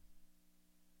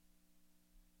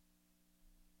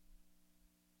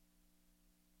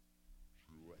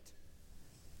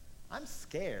I'm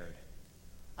scared.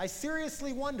 I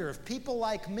seriously wonder if people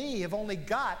like me have only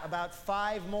got about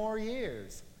 5 more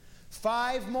years.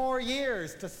 5 more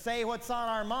years to say what's on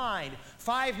our mind.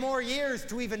 5 more years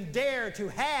to even dare to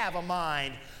have a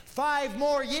mind. 5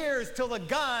 more years till the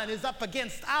gun is up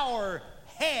against our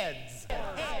heads.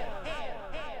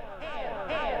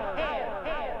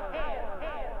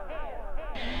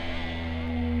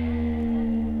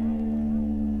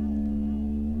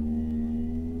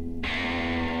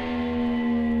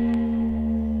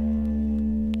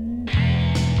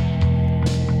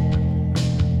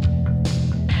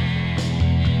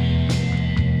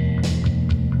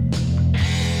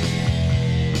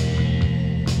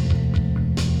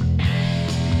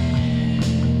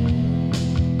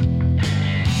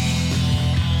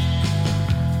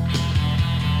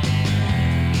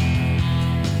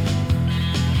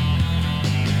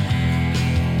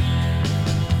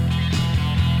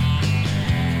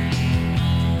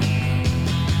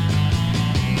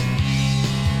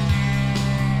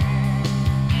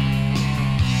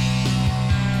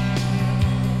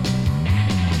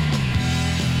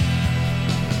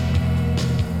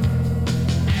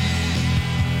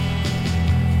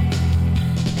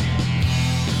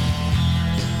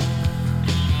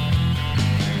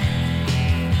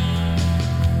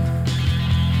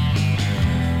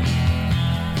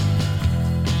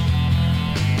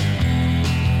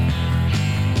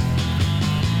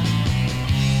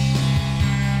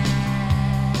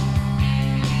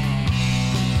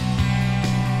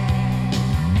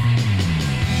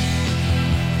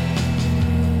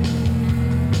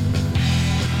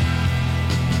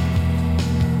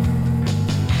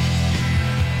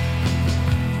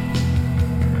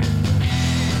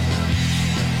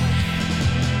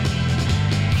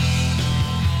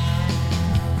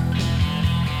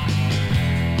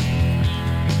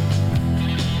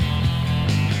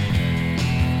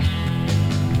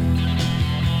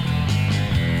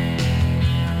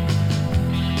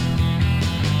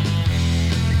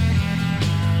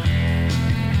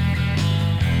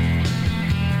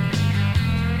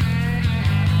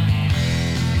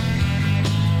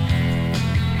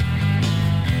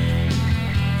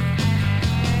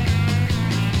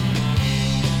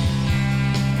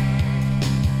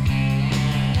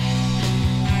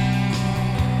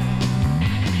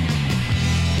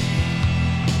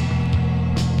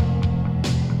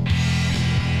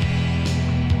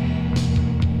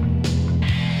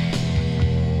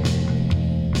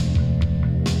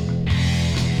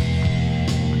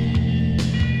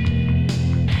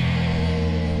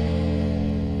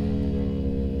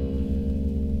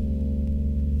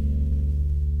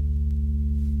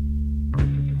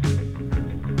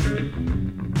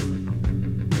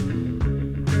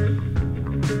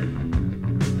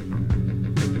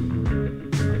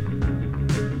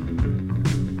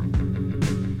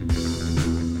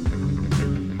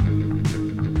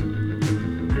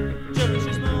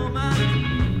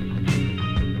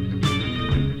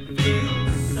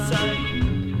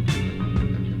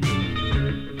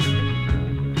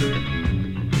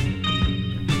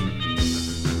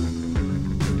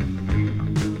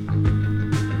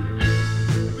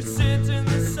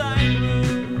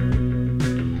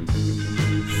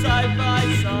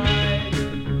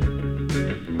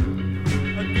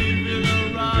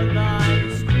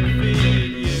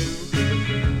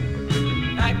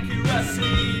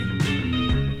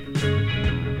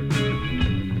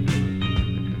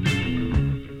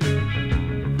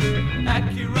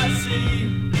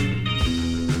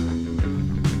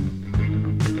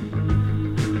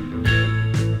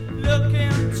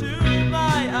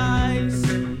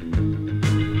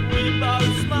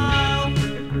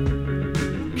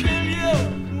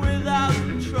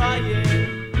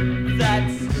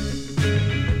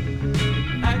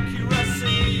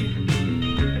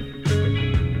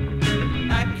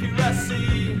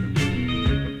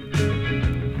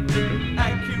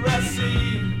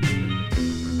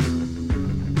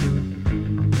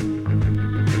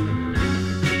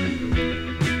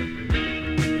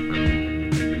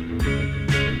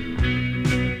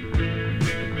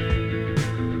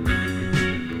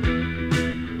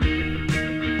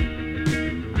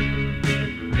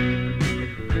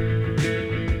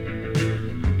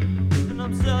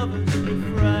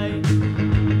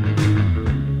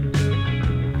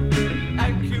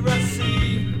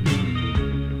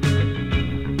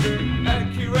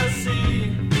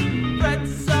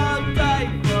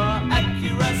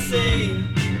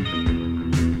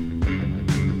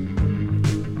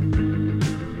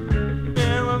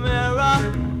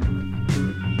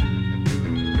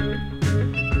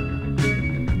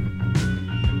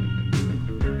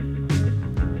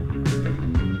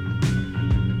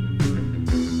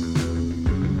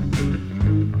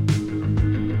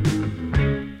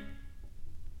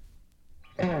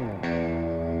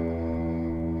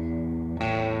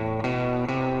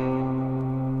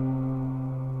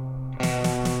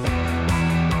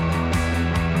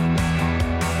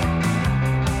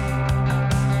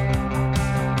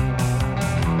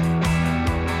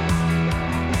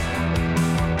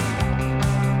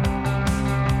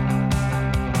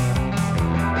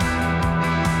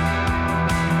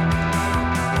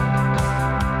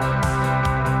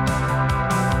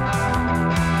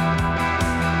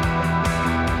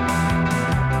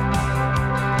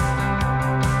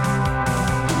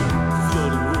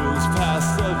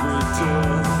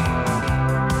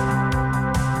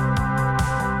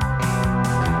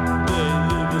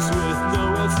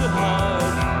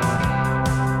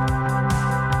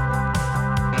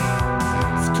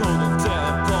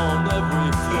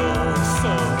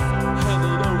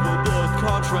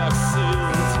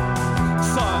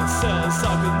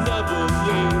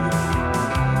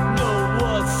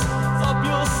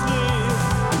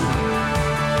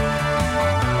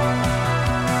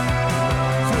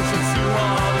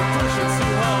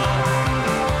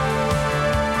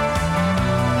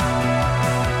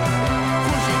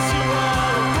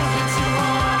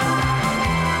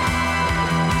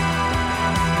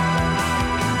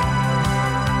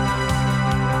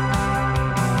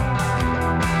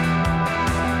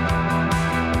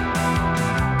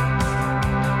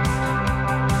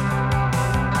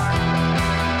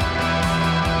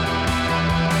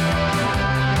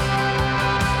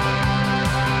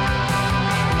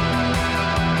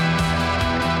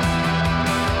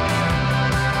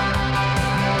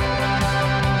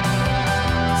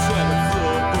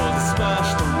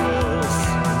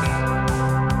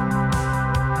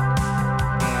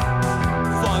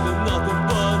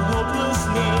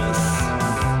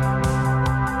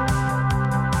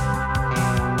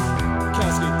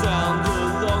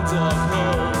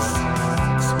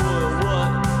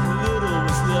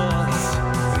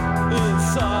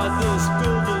 this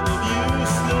building of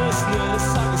uselessness.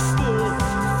 I can still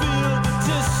feel the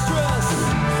distress.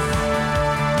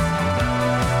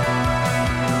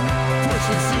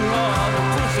 Pushing too hard, I'm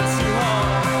pushing too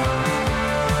hard.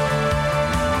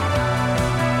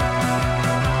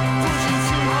 Pushing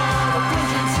too hard, I'm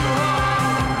pushing too hard.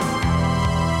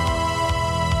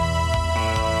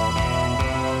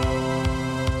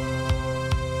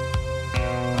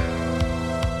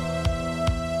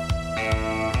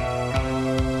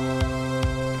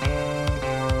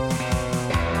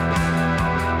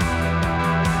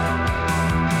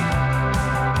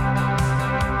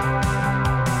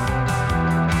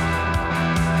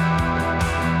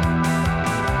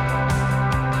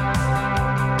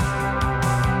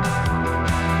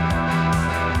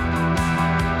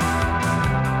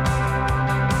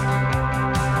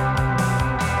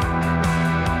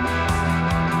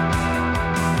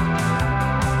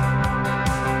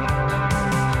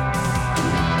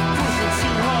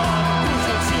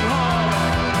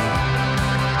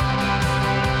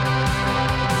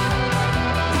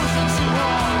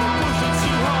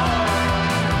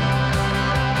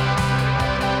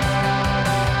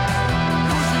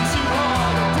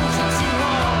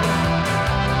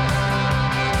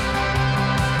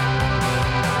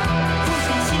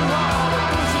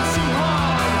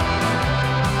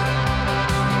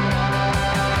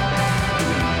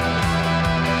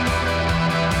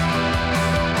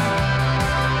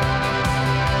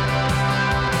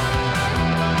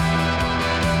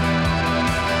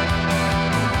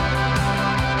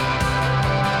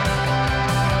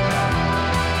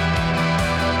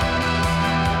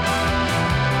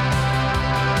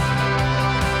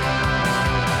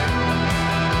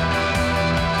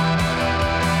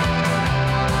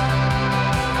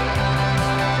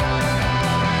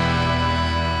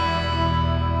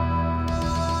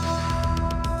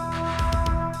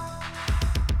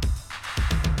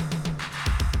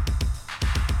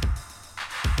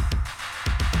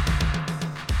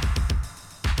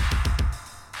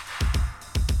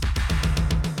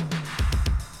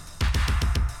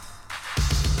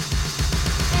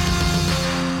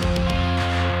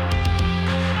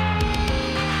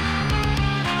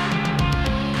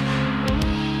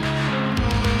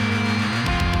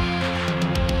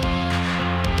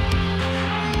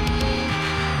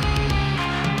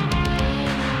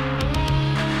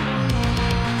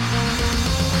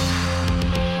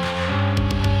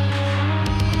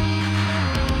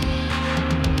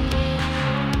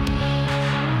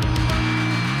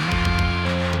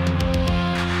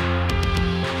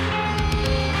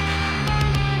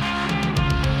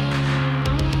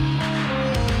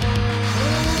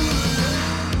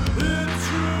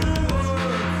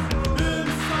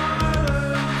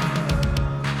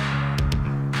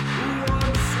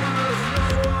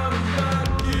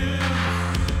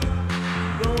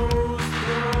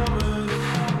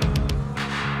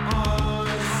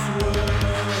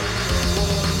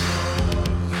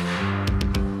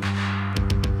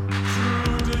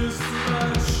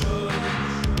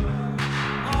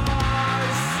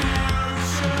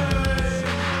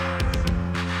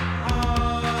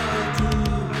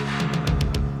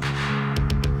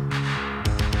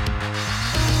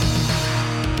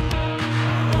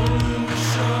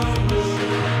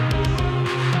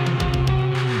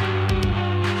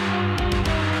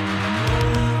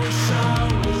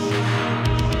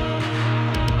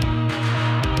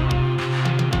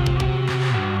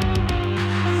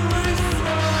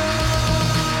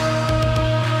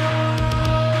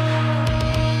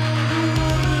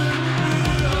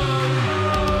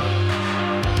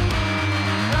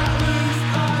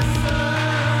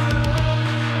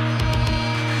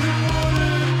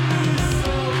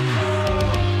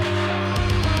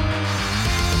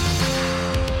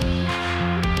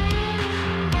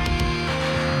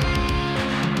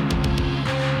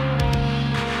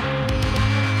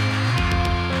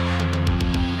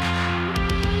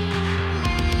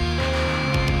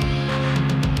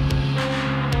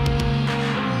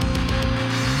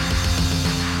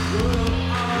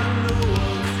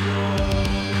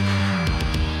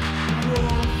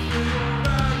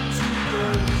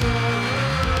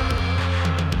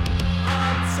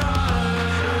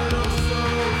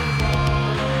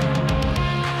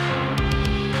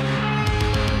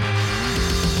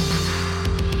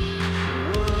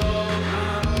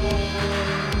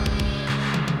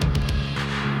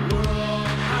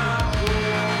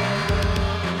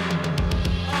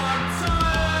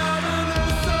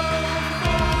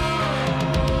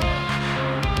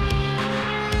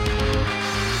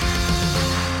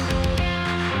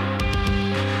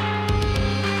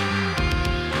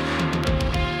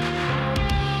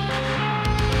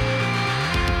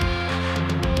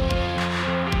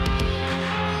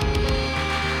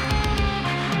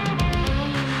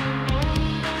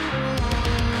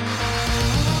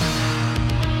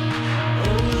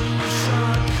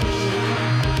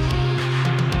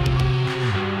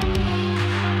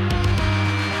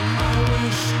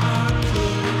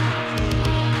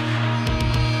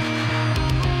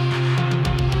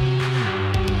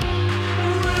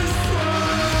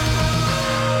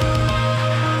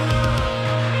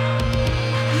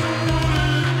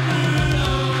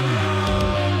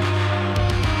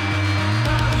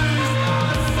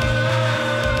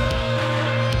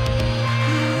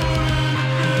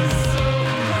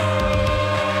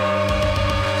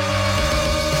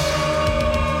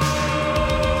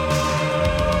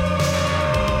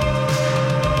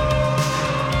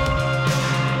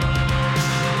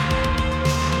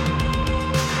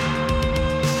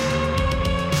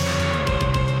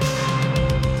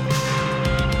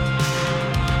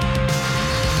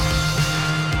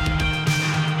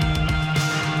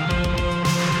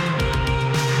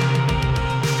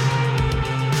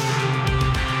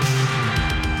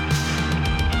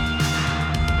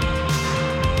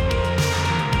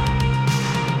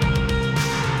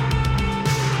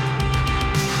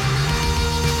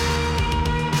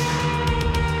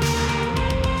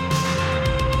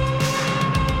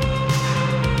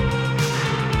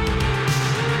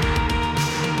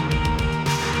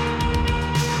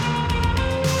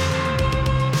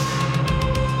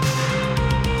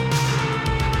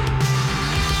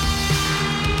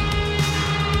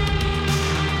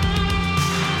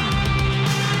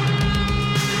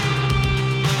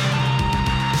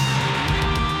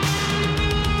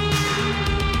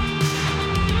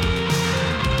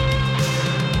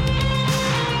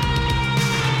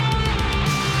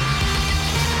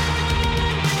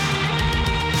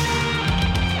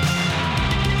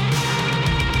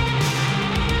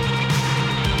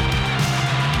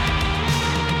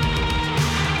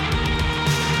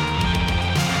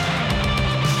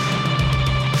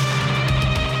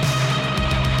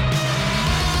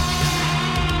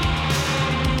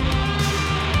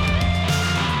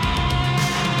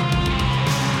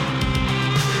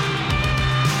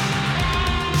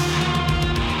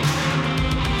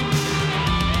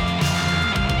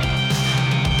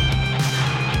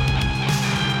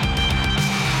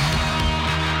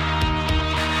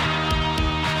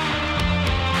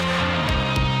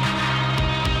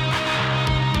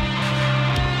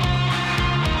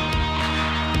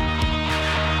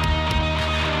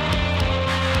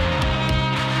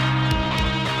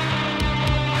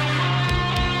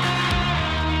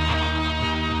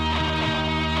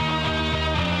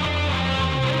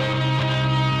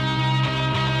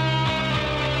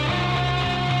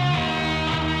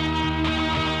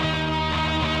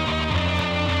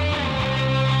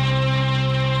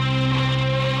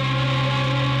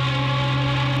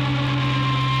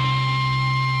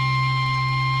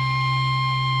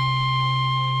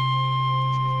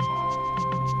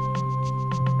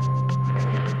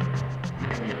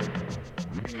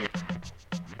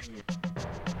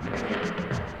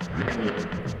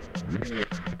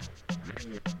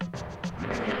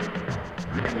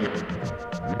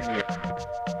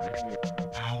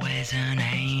 Always an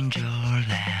angel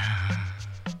there.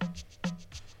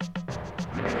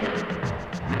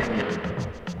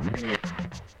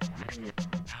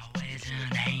 Always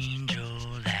an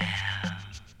angel there.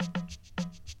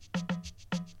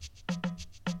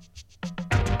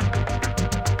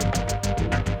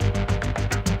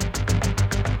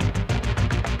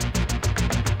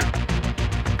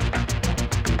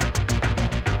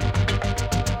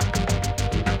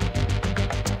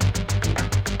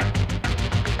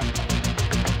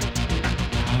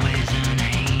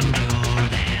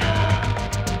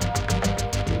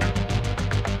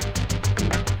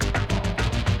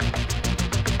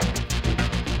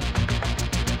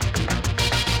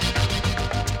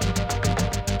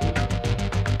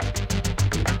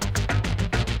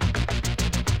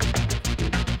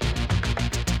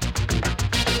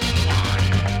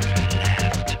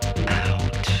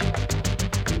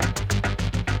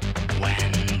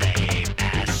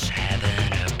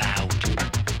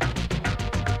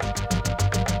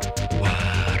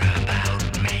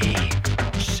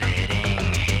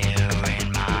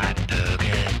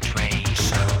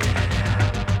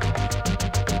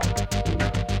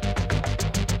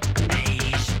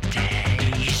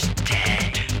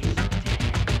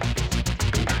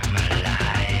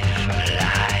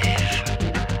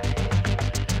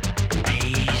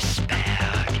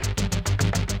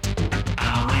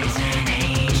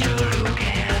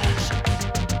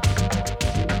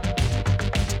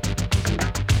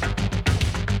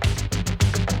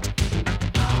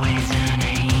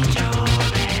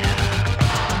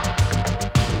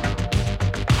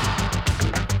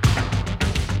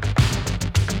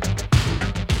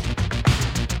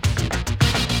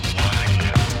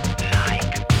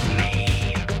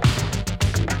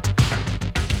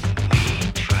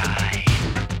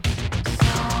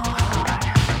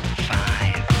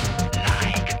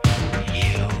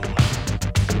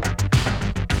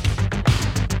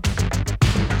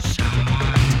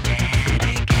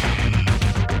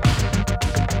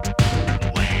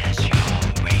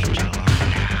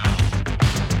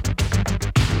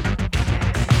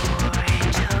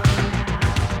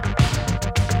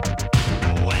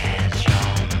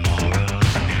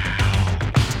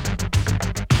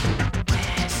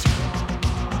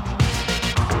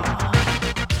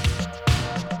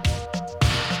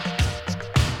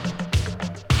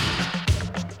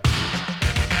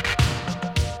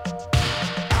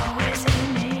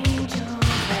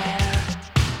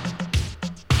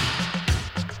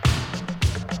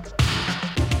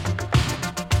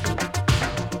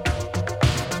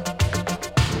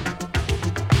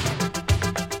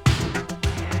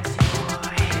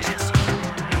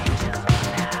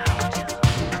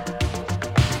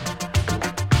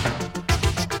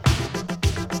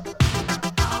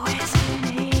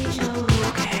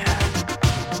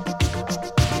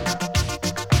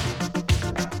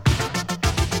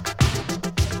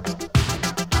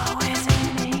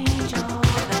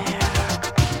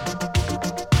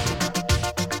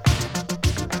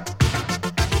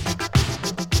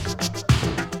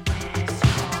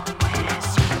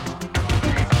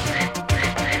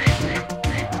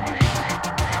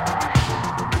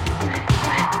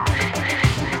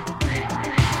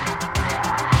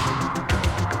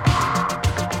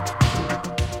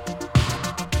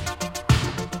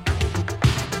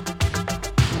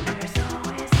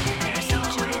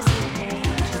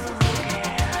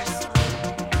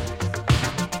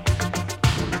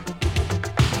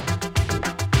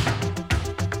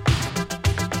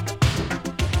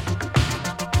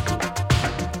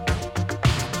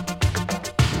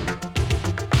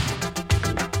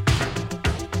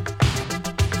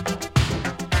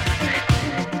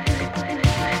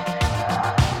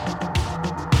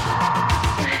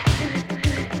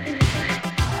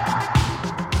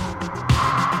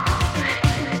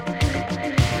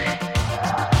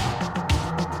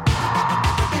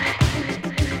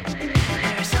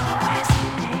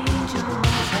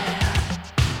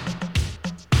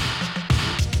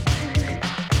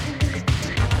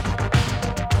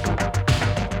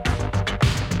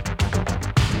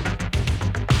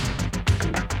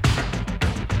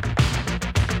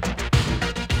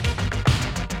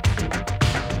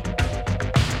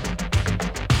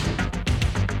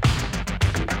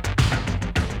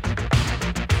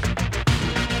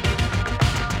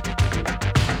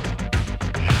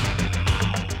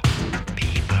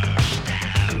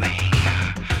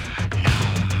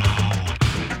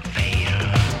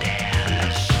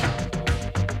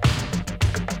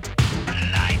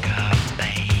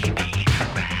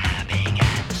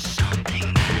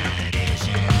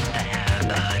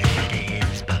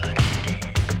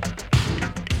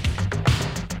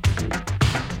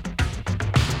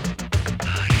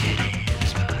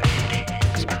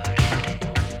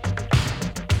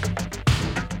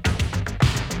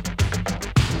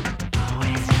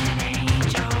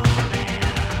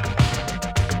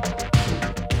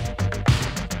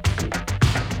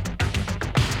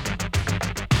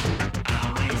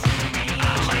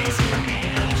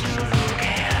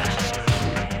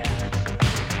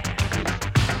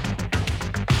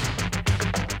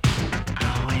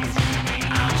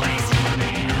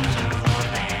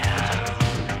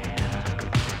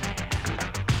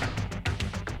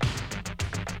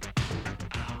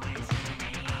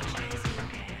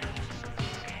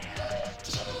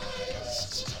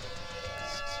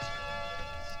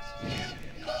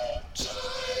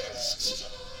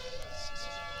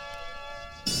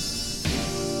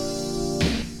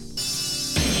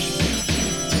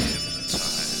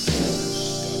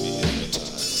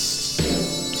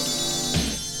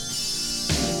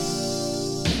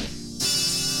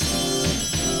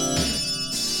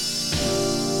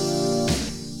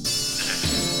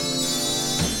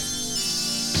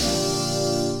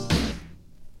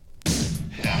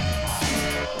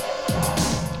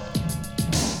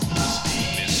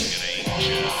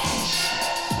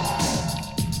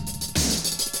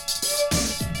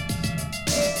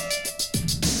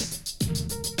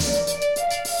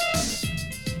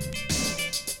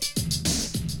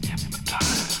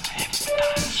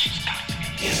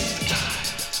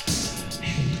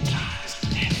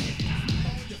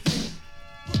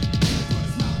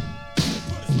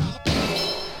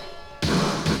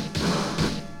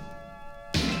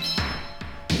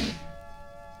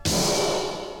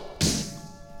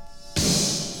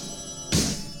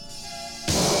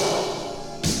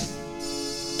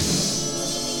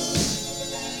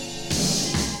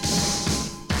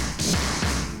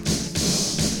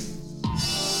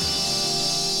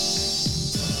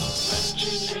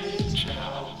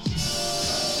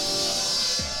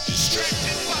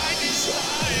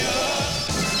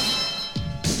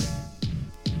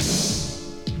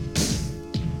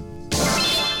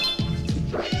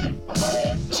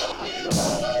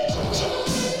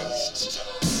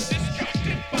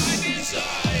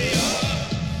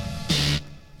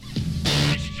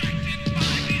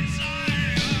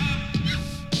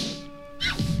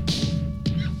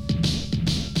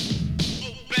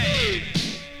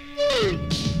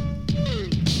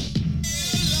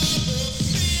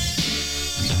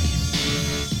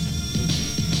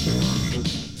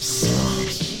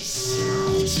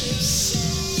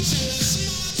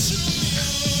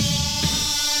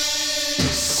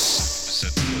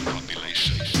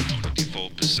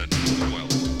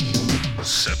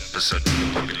 7% of the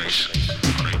population,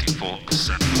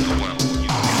 94% of the world.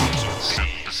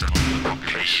 7% of the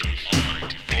population,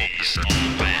 94% of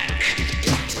the world.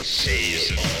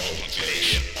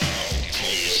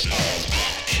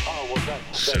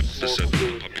 7% of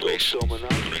the population, 94% of the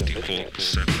population,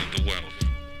 94% of the world.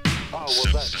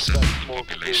 7% of the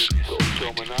population,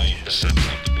 94%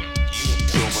 of the world.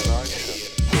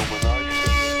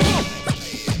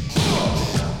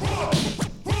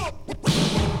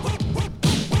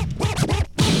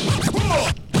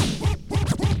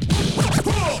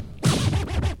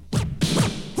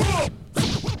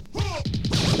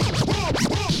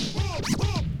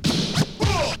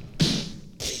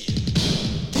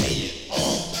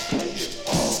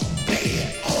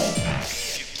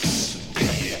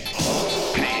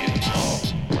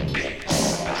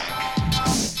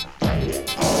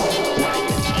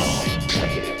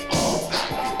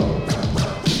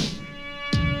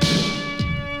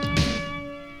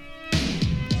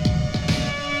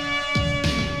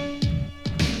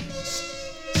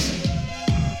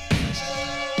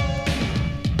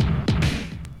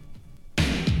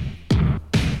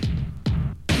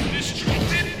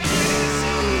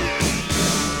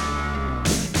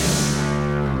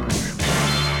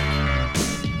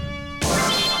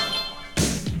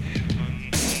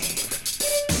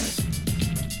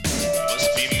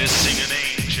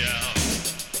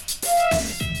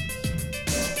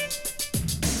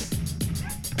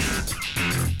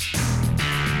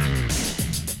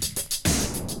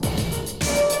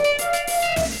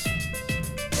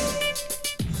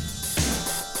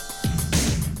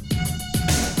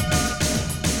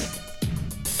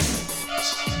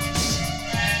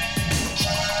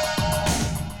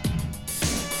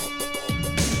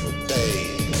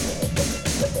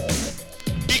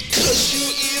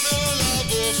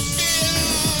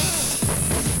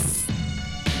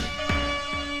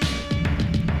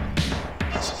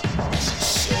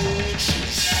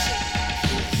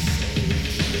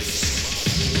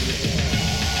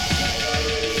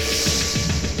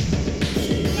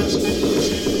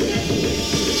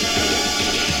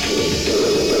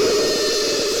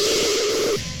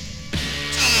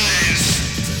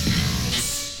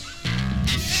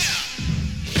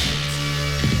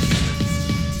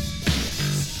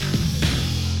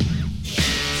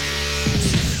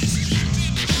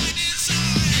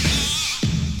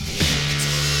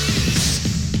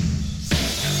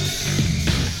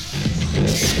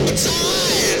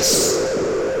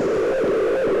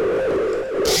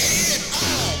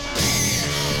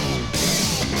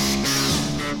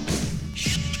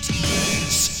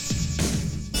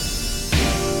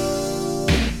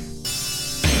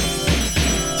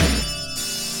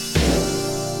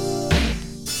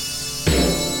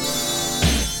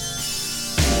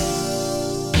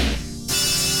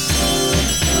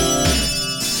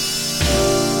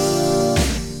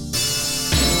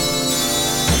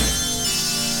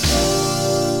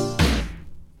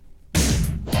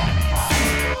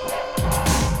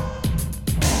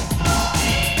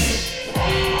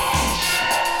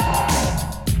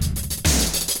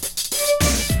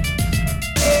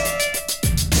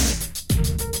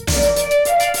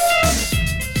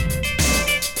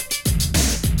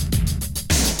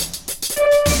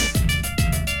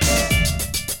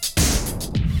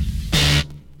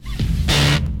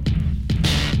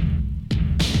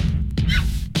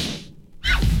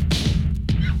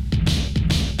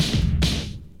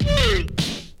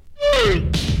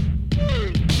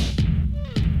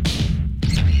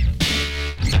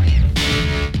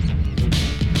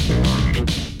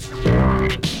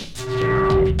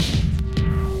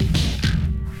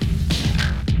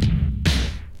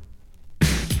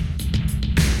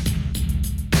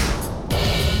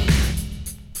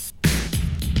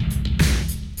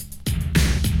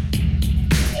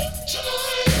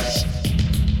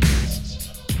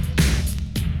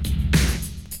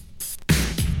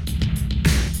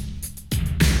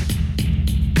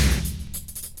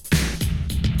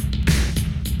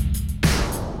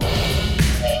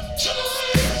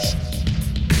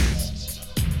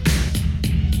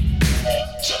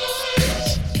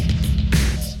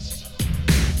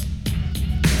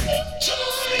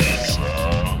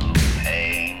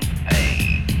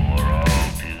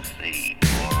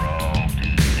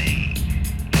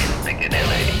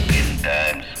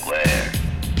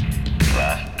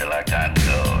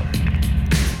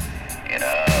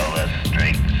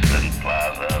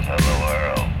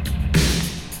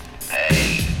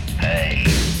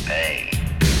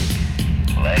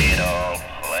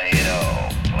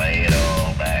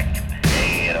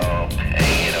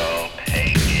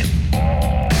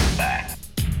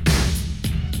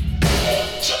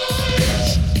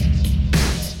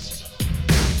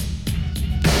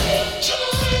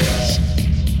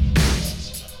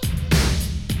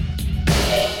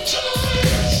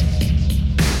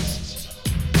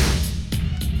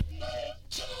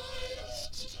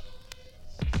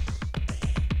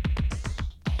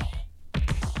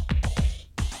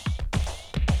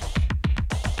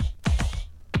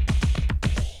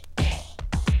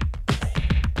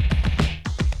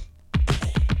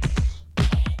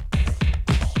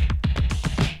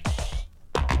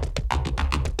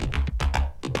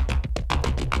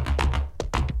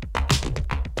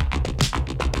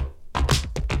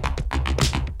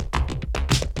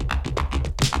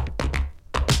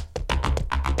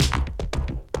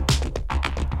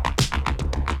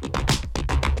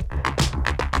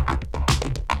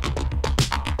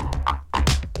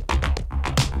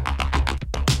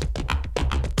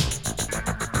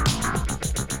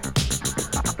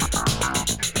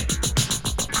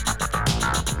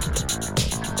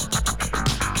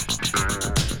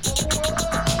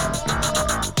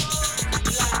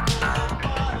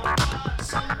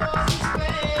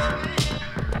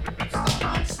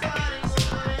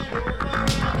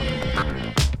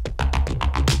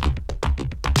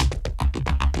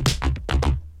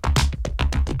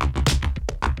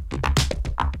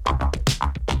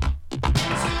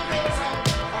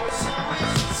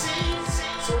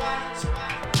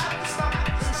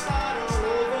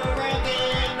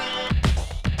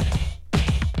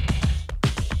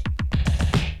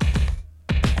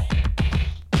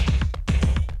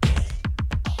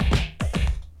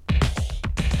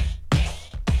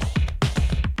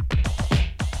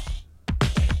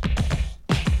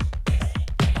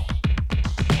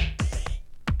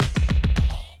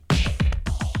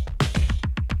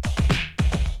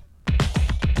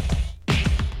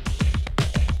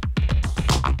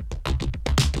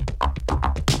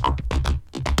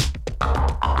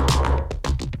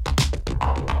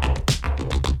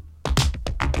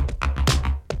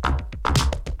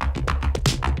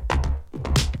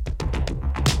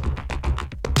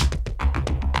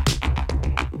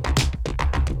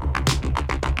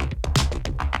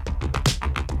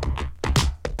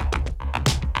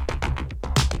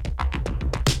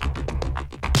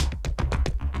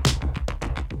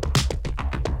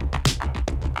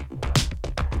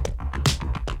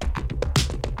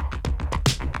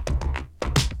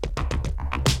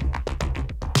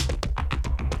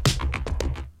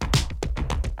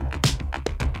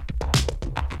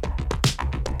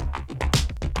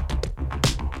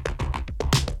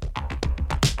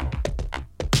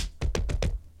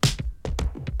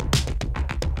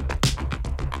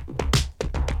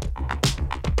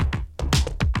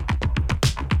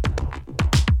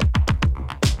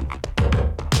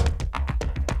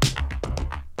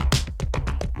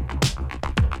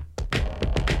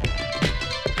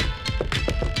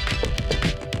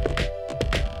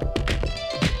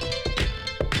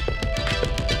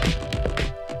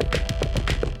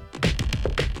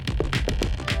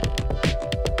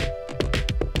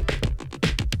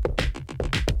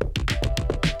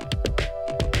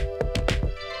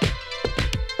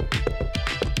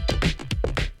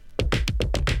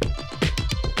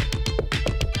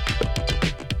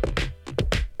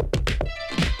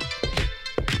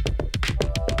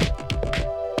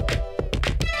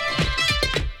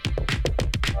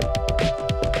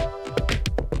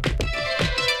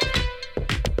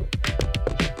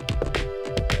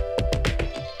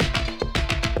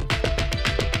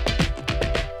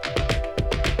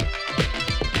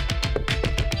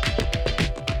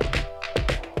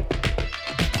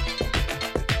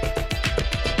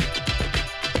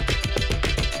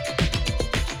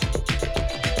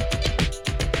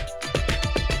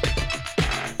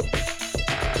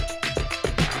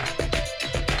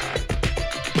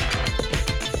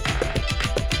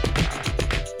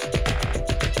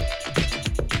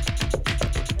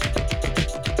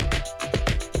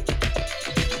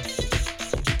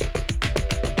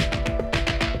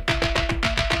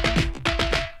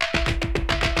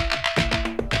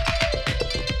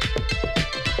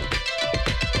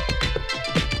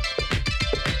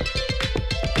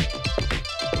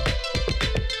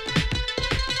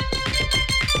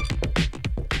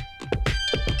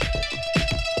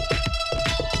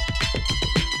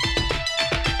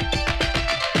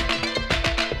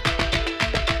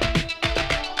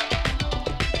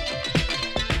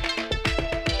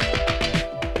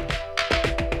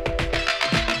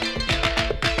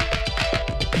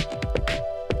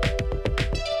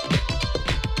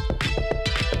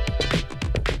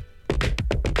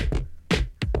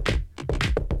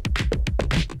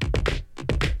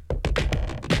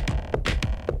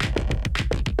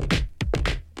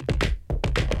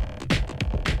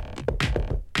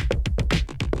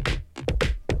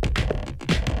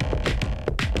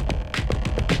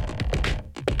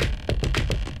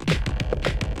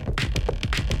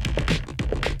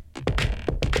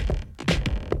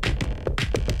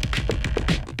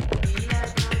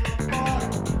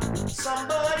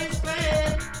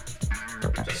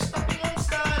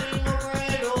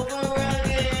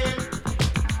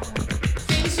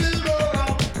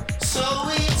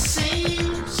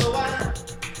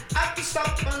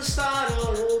 and start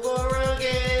all over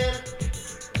again.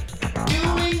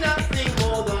 Doing nothing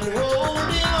more than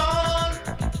holding on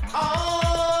and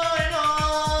on and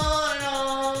on and on.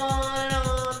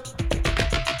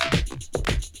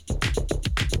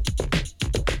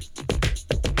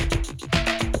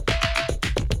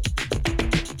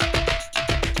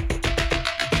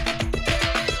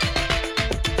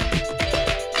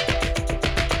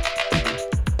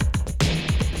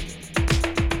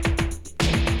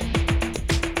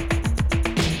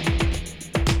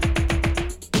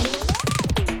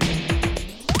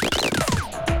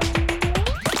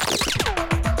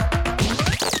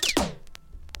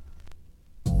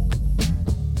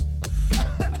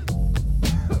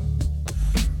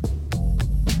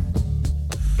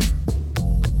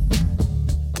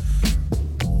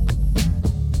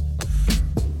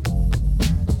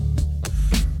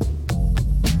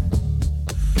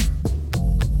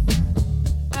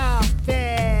 Out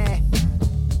there,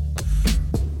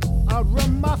 I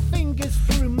run my fingers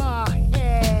through my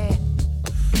hair.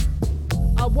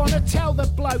 I wanna tell the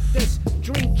bloke that's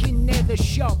drinking near the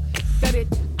shop that it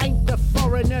ain't the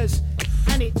foreigners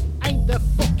and it ain't the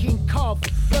fucking cov,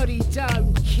 but he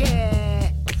don't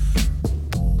care.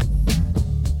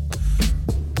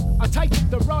 I take up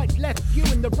the right, left, you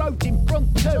and the road in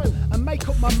front too, and make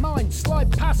up my mind,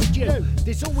 slide past you.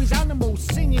 There's always animals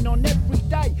singing on every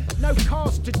day, no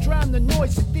cars to drown the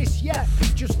noise of this, yeah.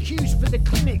 Just cues for the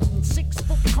clinic and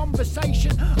 6-foot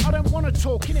conversation. I don't wanna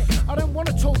talk innit, I don't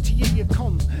wanna talk to you, you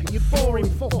cunt, you boring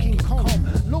fucking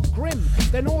cunt. Look grim,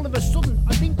 then all of a sudden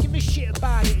I didn't give a shit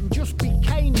about it and just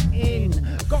became in.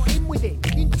 Got in with it,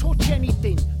 didn't touch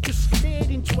anything, just stared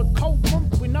into a cold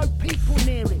month with no people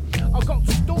near it. I got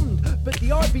stunned, but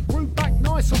the ivy grew back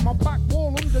nice on my back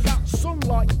wall under that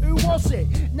sunlight. Who was it?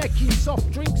 Necking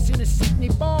soft drinks in a Sydney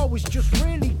bar was just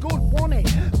really good, wasn't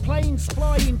it? Planes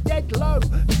flying dead low,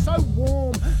 so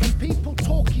warm, and people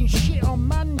talking shit on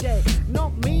Monday.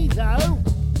 Not me though.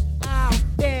 Out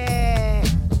there,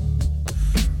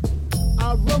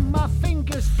 I run my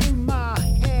fingers through my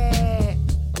hair.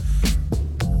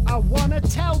 I wanna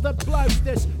tell the bloke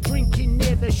that's drinking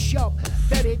near the shop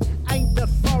that it ain't the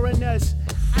foreigners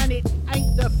and it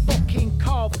ain't the fucking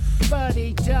cov, but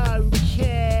he don't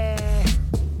care.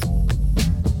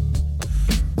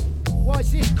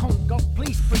 Why's this cunt got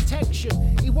police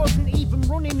protection? He wasn't even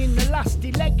running in the last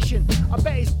election. I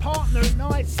bet his partner at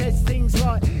night says things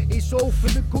like, it's all for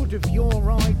the good of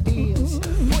your ideas.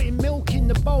 Putting milk in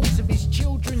the bowls of his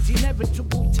children's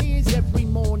inevitable tears every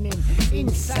morning.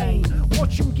 Insane.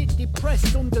 Watch him get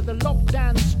depressed under the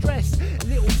lockdown stress.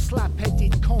 Little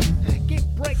slap-headed cunt. Get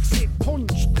Brexit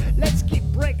punched. Let's get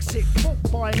Brexit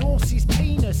fucked by an horse's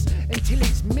penis until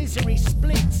its misery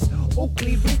splits.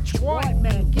 Ugly rich white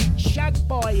men get shagged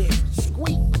by it.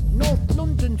 Squeak. North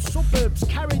London suburbs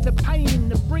carry the pain in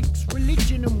the bricks,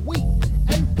 religion and wheat.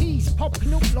 MPs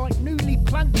popping up like newly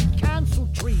planted council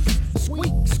trees.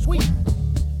 Squeak, squeak.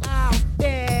 Out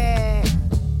there,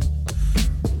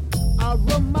 I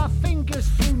run my fingers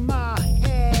through my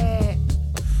hair.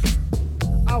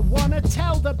 I wanna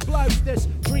tell the bloke that's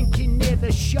drinking near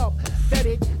the shop that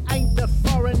it ain't the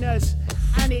foreigners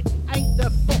and it ain't the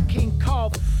fucking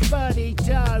cov, but he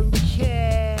don't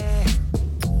care.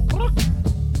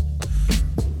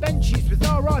 Benches with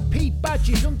RIP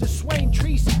badges under swaying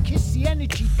trees that kiss the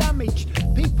energy damaged.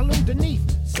 People underneath,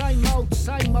 same old,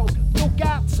 same old.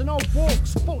 Dugouts and old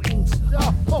walks, footings,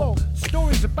 fuck.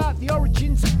 Stories about the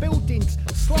origins of buildings,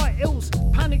 slight hills,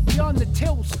 panic behind the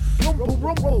tills. Rumble,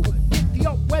 rumble, get the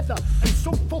hot weather, and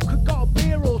some fucker got a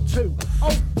beer or two.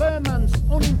 Old Burman's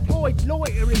unemployed,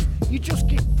 loitering. You just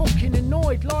get fucking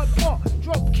annoyed like what?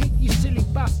 Drop kick you silly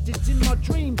bastards in my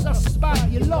dreams, that's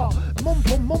about your lot.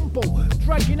 Mumble, mumble,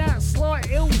 dragging out slight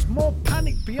hills, more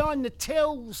panic behind the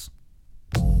tills.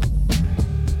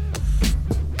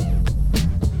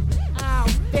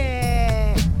 Out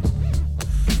there,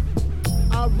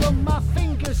 I run my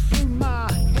fingers through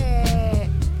my hair.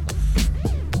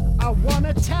 I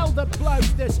wanna tell the bloke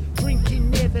that's drinking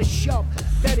near the shop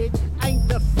that it ain't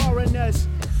the foreigners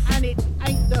and it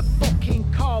ain't the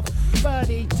fucking cov, but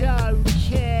he don't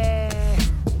care.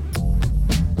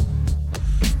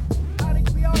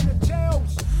 Panic behind the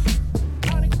tills,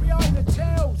 panic behind the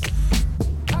tills,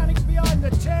 panic behind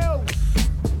the tills,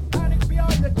 panic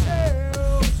behind the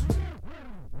tills.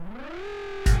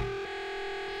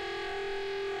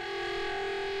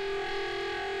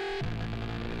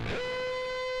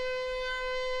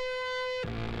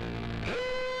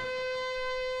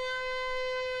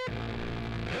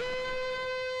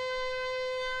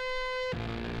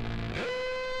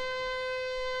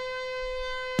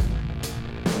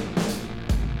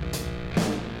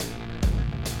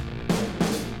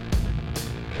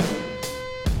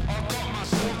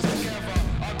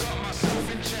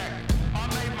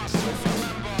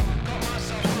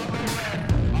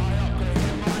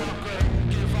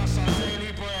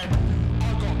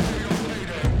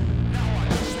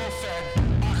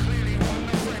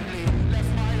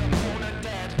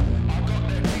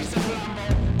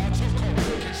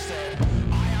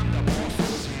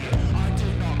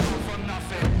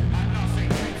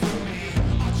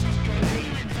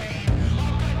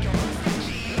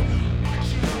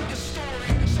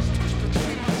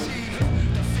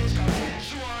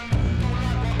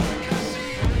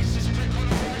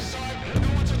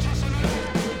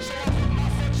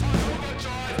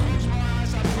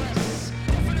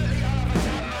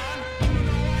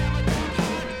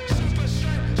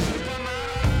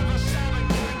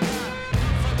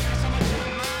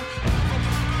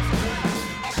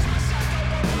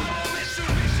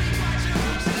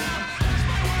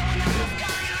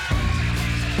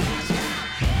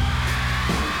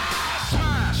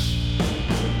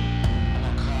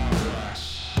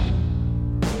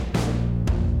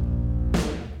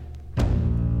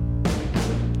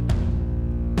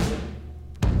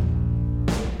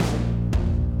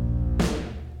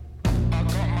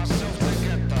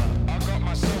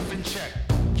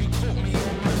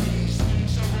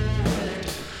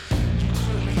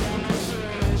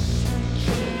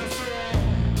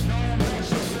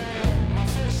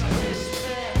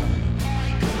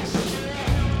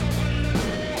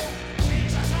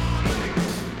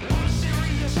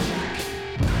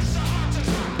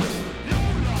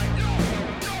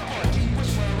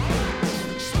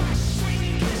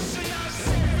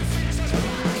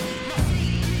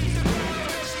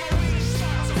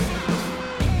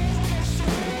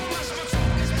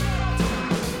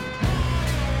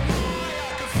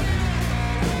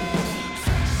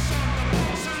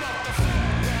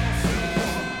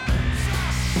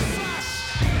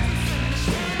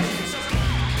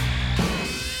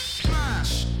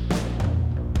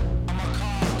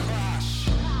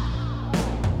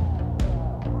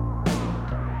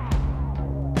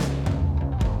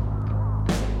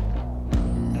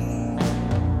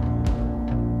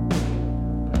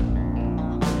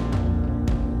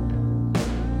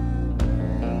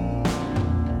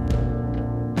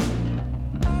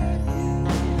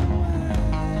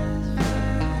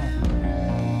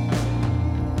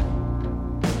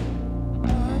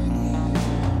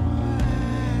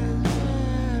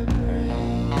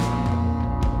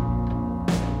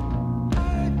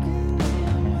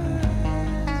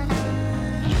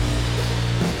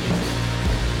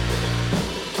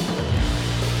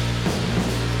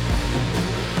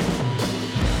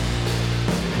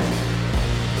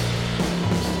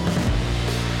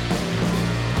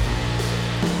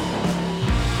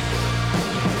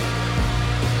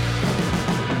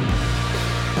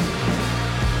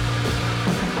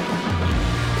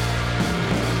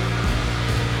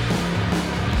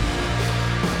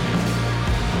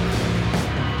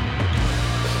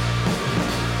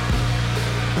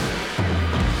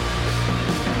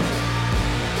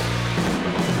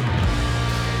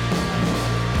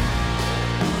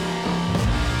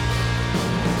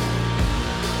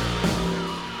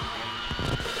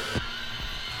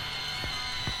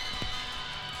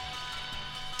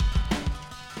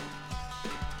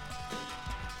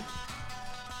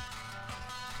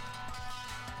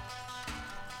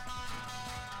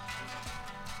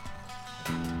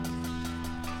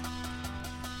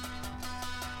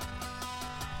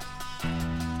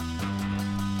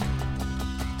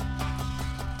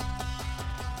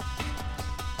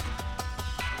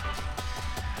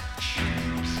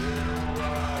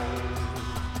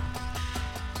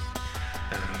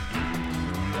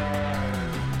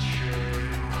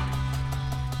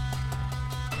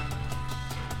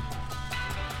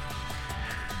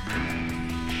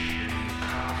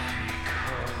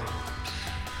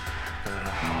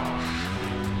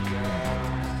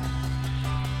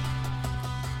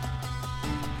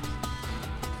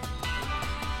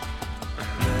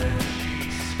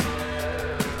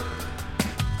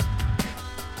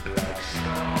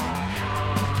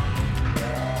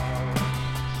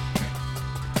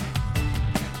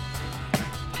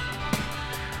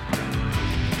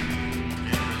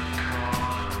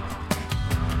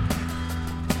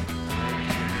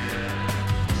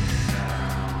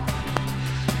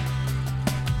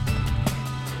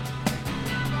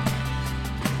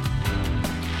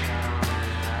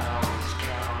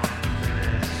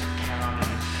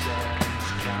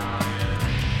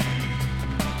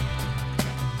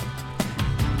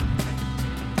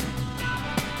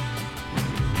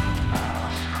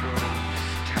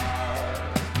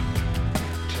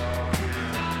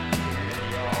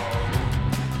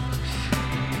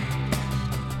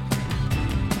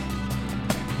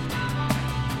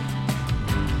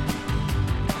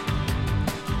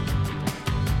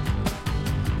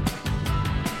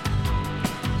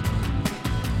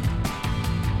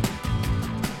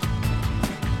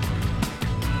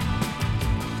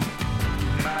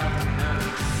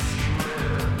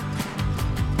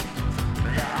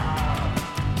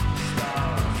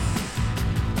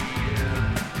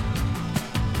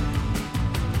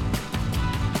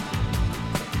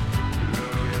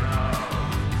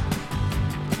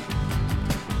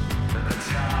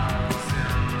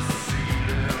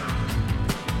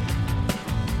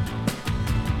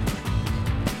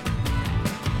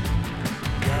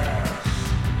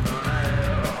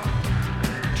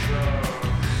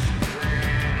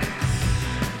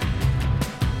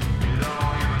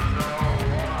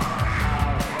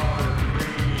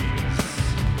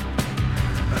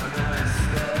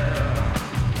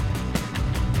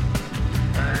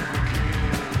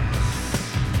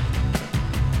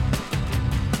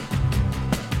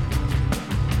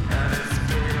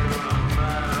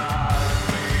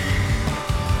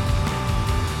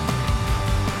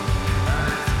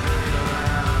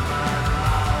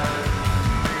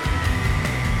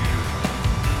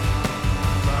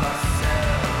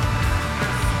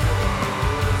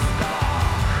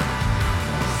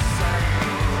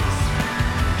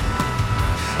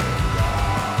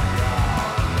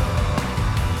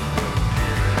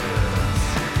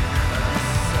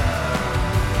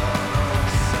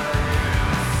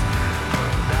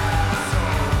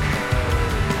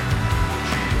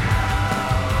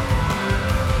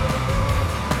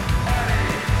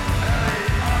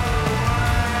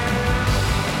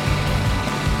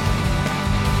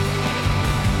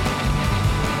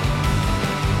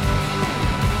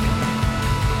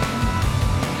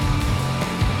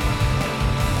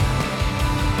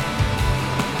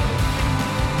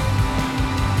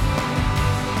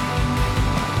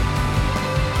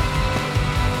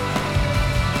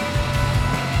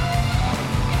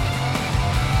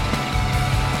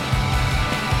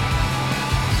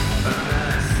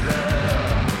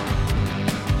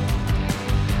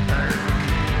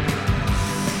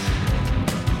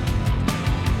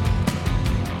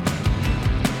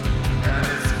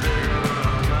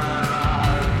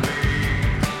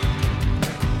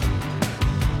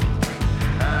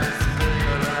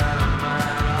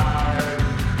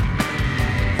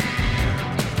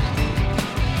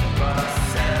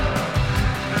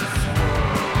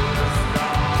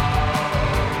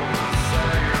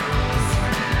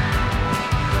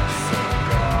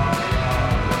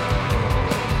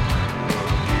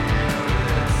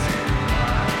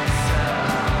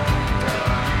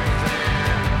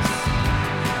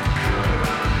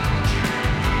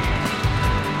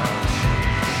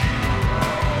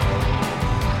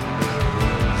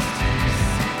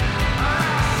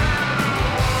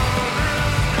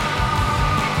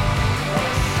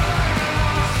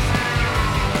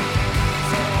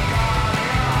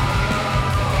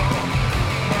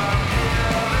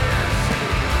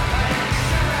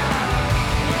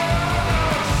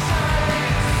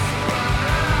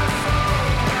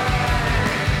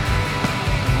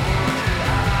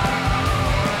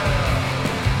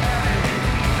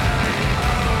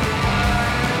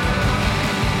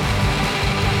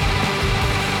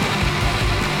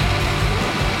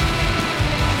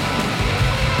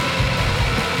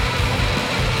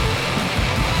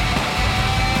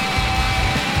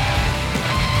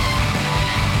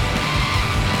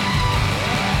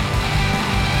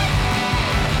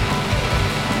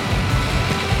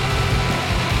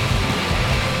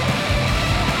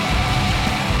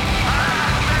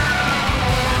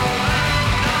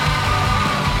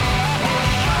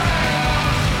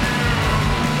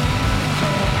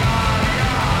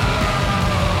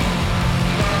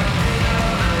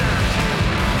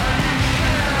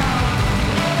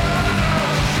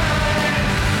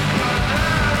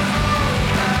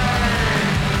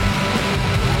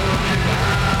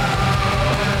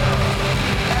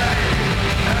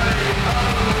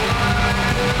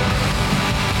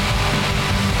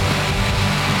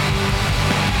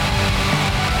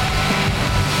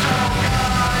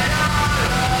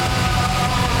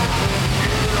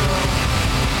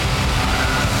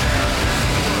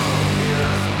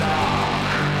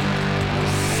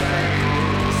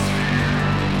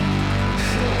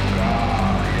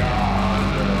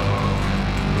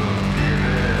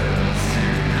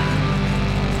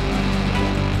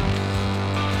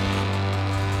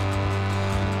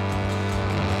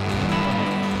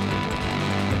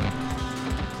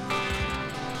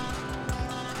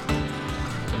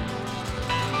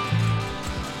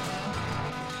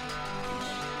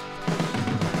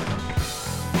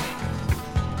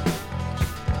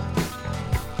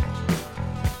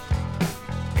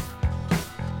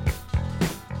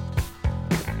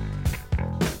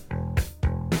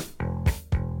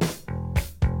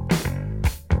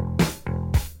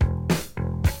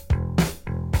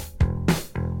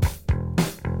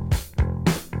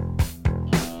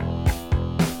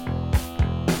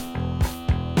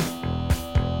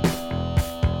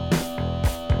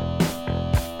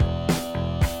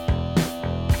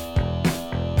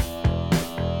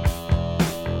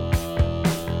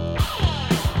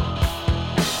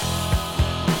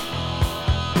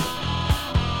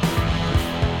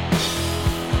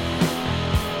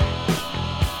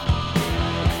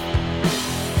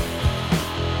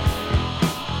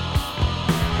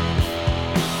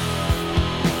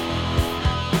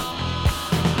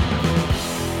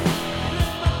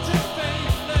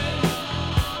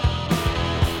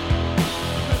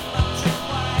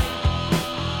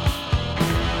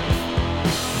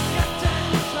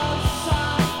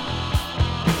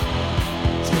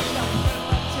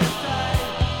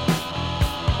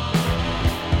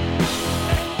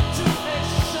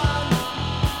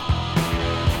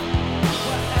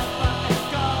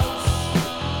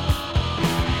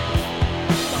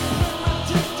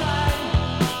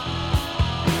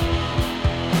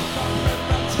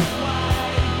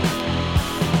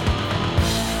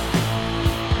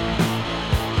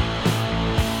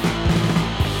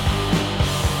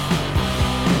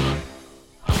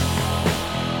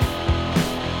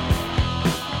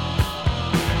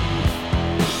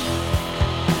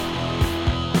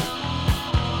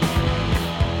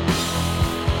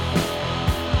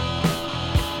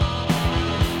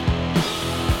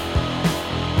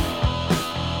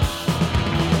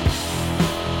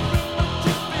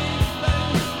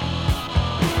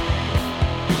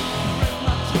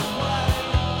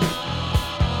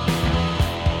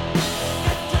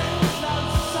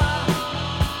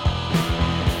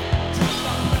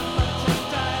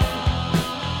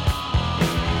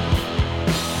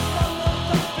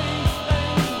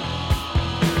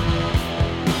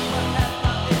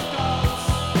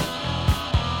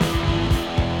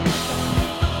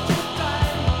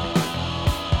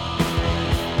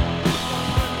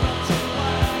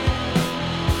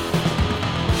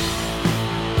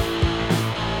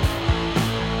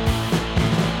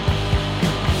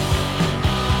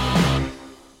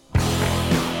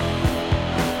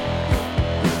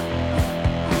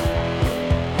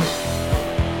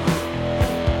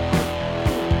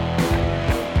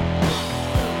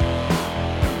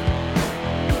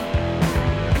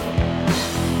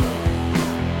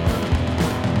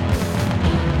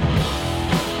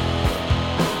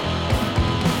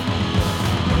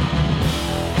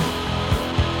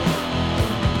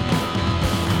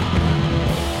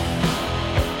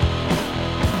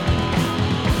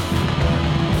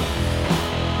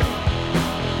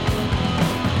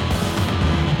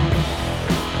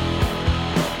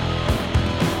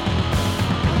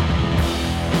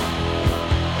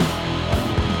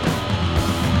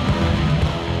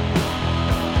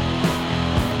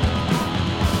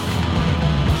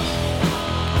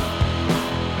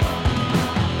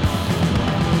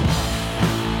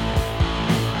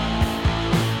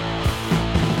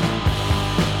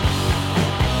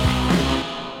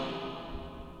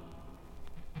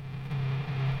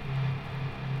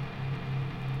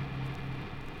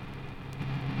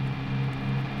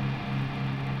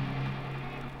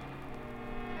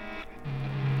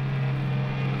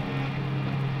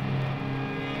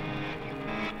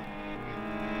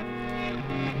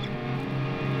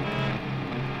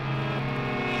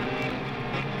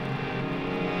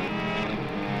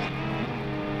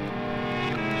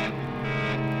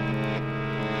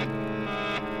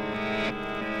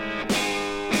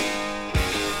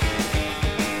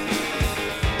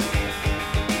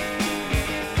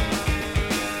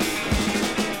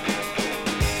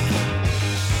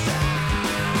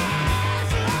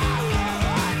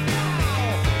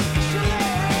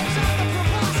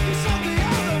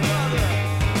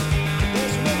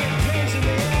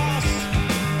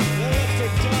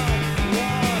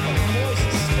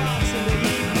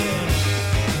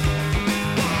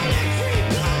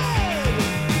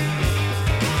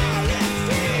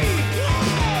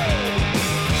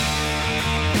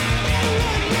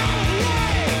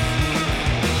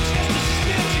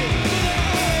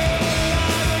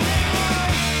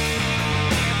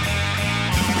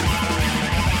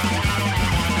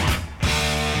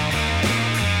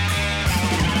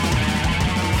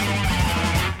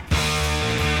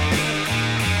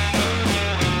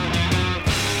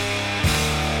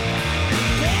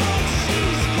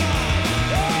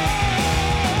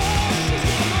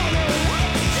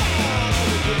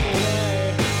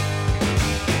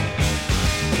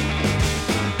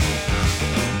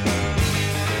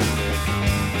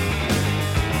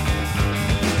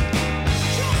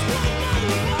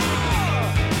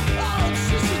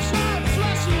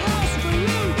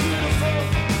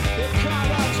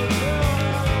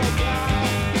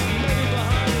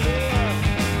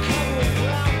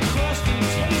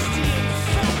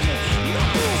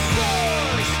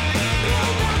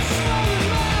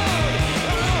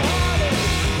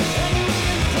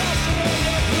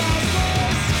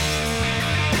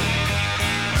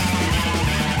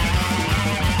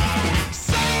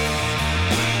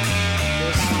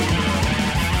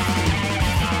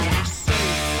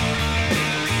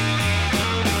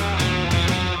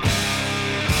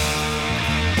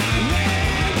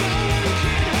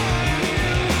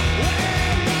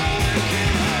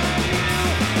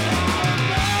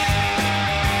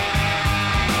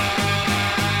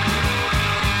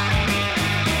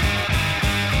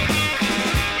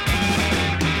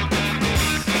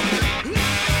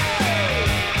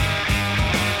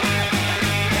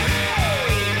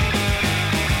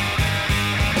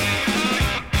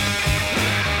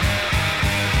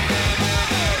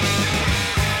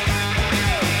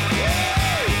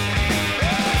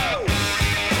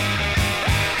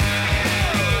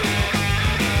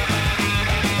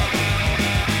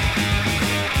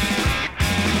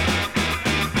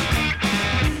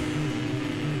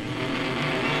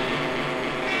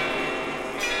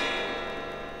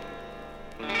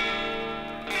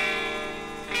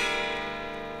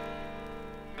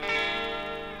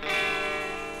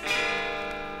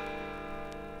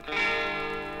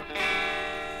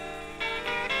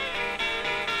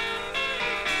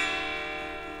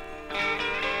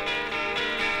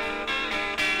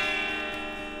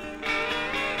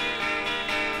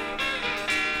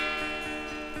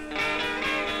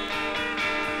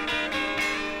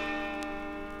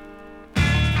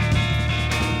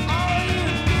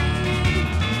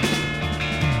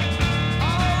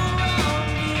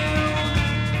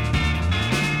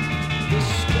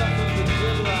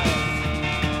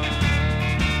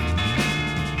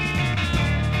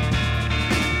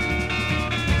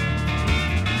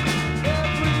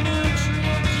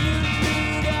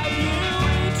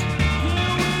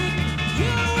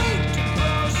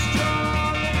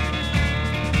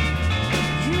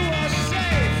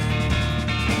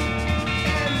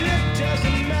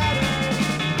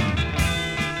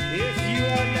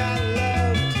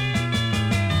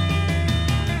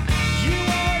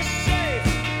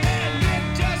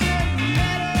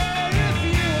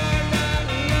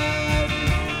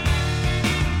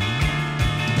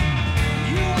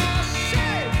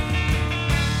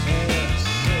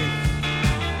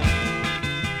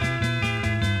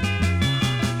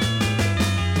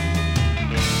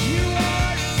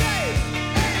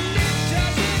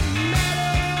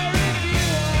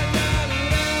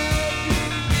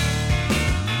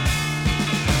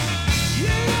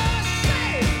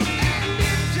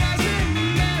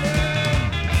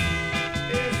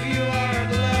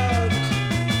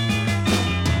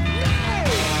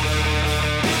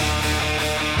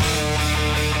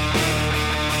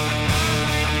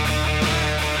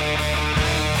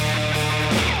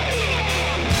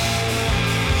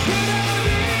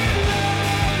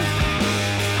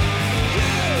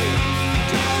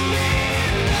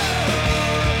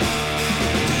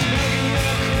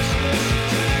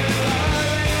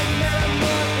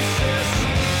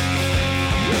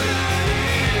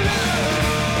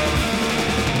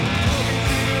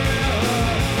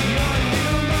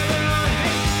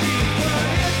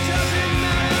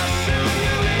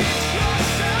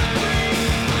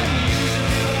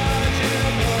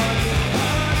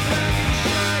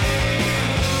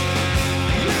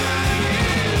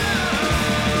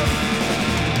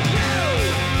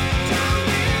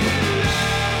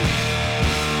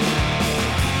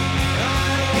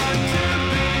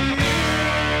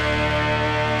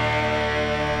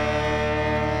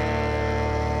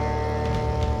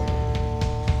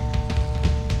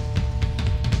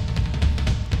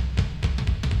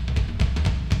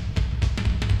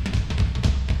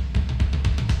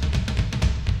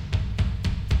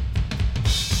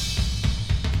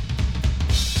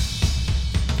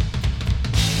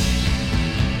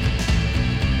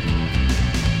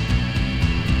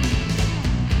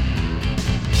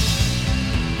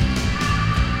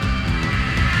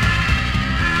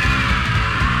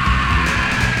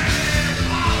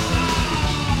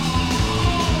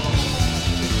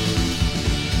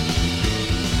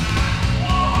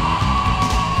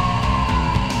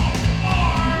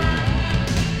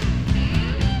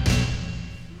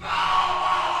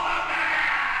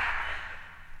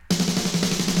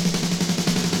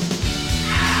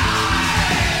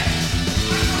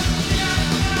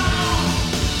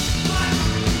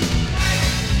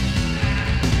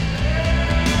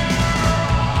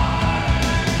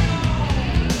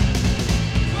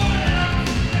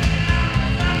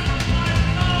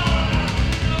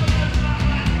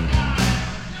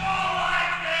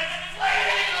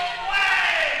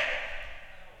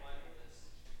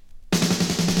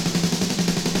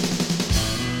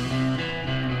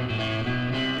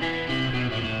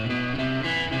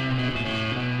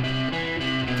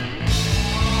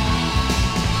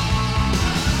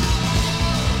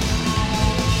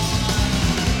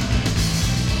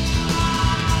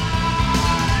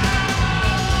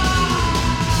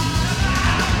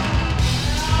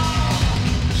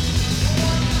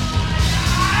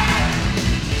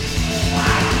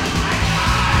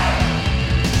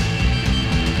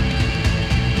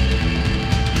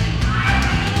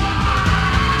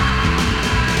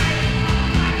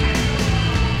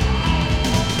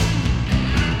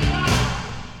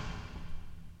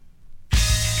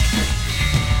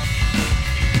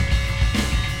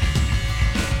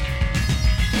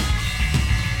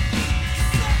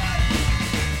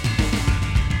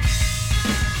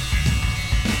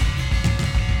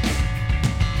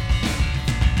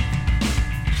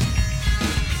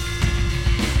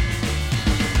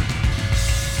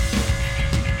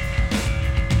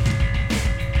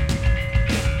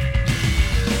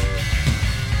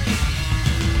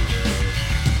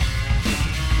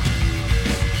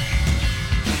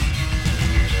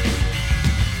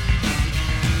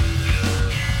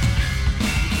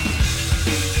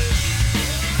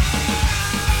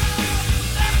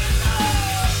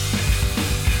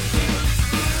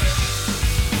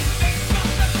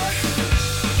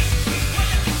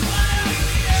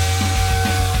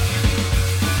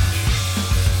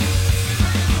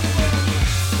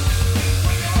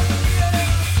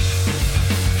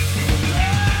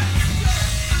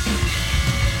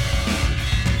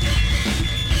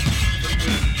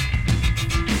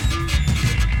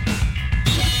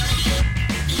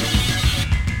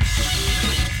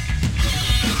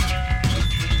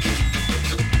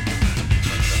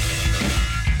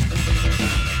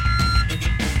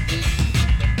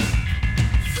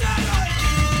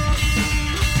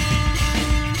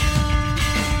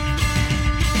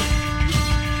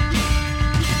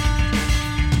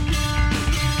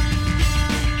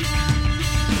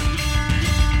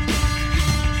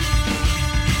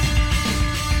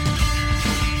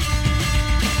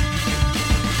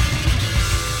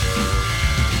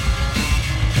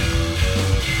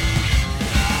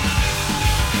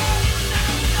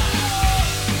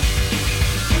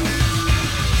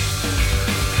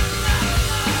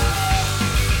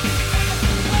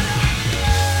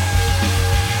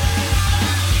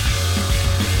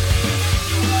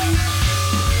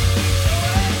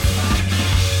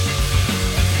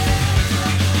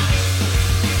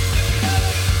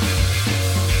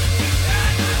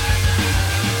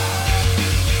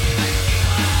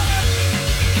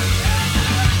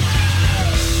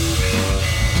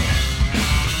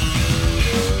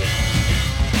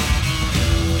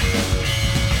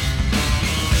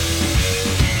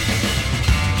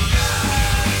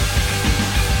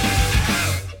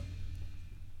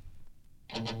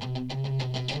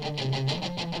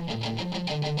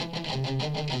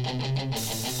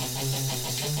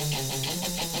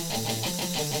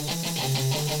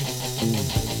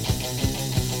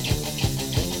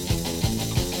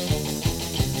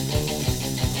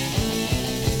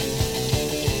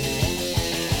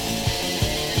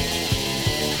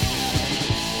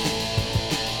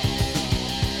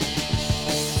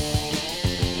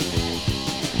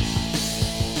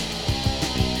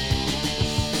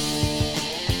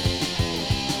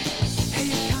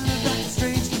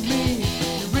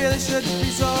 shouldn't be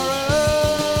so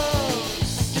rude.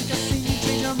 Think I've seen you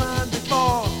change your mind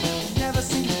before. Never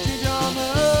seen you change your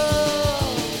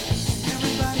mood.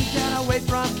 Everybody get away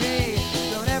from me.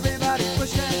 Don't everybody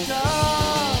push that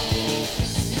door.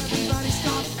 Everybody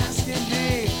stop asking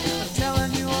me. I'm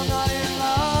telling you I'm not in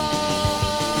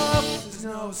love. There's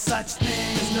no such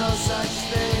thing. There's no such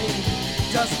thing.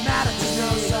 Doesn't matter. There's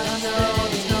no such thing.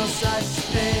 There's no such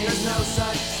thing. There's no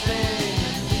such thing.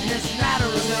 This matter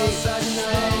is no such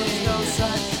thing. There's no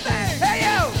such thing. Hey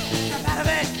you! Come out of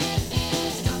it!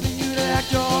 It's time for you to act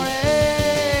your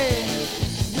age.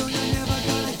 No, you're never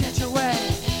gonna get your way.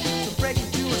 So break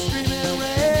into a screaming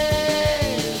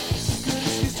rage. Good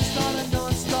excuse to start a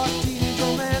non-stop teenage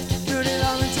romance. Turn it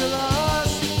on into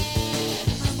lust.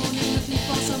 I'm only looking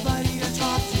for somebody to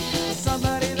talk to.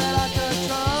 Somebody that I could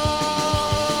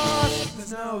trust.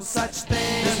 There's no such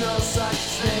thing. There's no such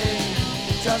thing.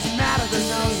 Doesn't matter, there's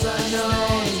no such thing.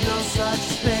 There's no such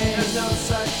thing. There's no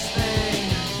such thing.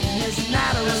 It doesn't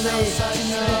matter, there's no such thing.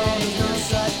 There's no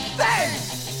such thing.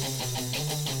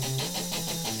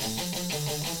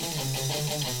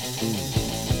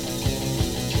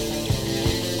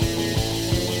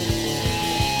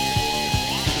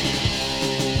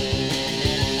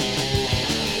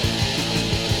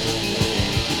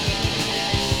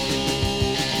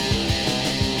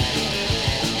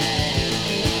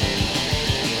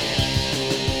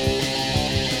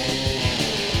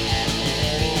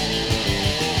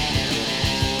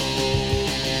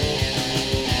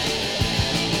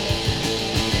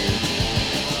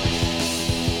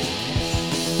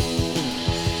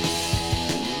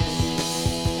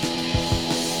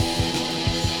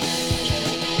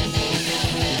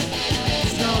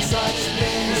 There's no such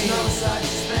thing. There's no such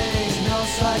thing. No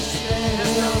such thing.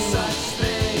 There's no such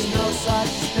thing. No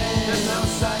such thing. There's no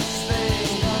such thing.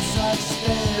 No such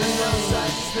thing. There's no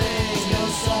such thing. No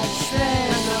such thing.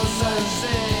 There's no such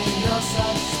thing. No such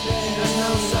thing. There's no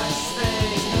such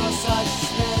thing. No such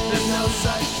thing. There's no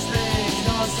such thing.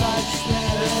 No such thing.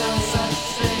 There's no such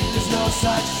thing. There's no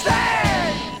such thing.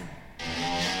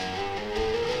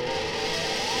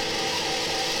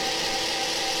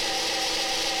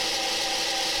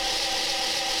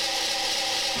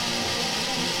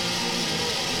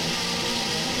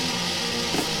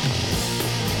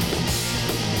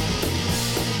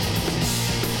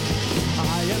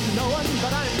 I am no one,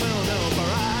 but I'm well known, for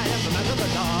I am the man of the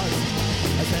dogs.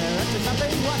 I stare at you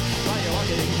something, what? While you're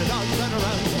walking, the dogs run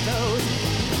around your toes.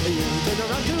 You turn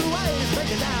around 2 ways,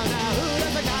 break it down now. Who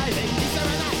does the guy think he's a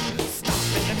that? Stop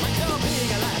it and fight your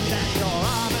being a lad, that your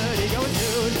armored ego is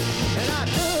nude. And I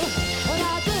do,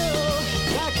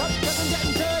 like hope doesn't get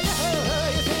into you.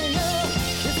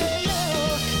 You see you,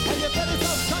 and you feel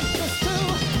so conscious too.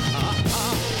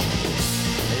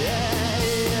 Yeah.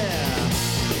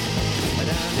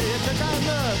 Down here to town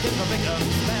looking for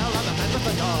victims, they'll have a hand with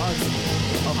the dogs.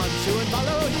 I'll hunt you and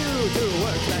follow you to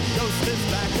work that ghost is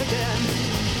back again.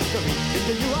 To reach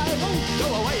into you I won't go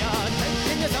away, you're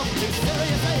taking yourself too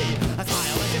seriously. I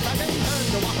smile as you back and turn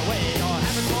to walk away, your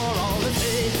habits for all to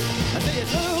see. I see you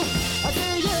too, I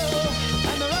see you,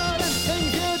 and the rodent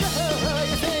things you do.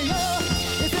 You see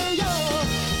you,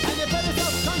 and you're pretty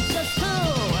self-conscious too.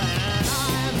 And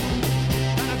I'm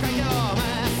gonna crack your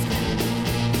mask.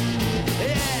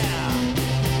 Yeah,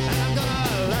 and I'm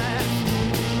gonna let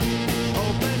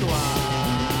open wide.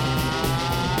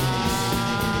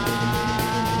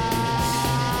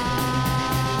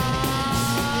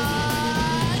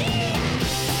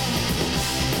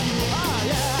 Oh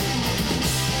yeah.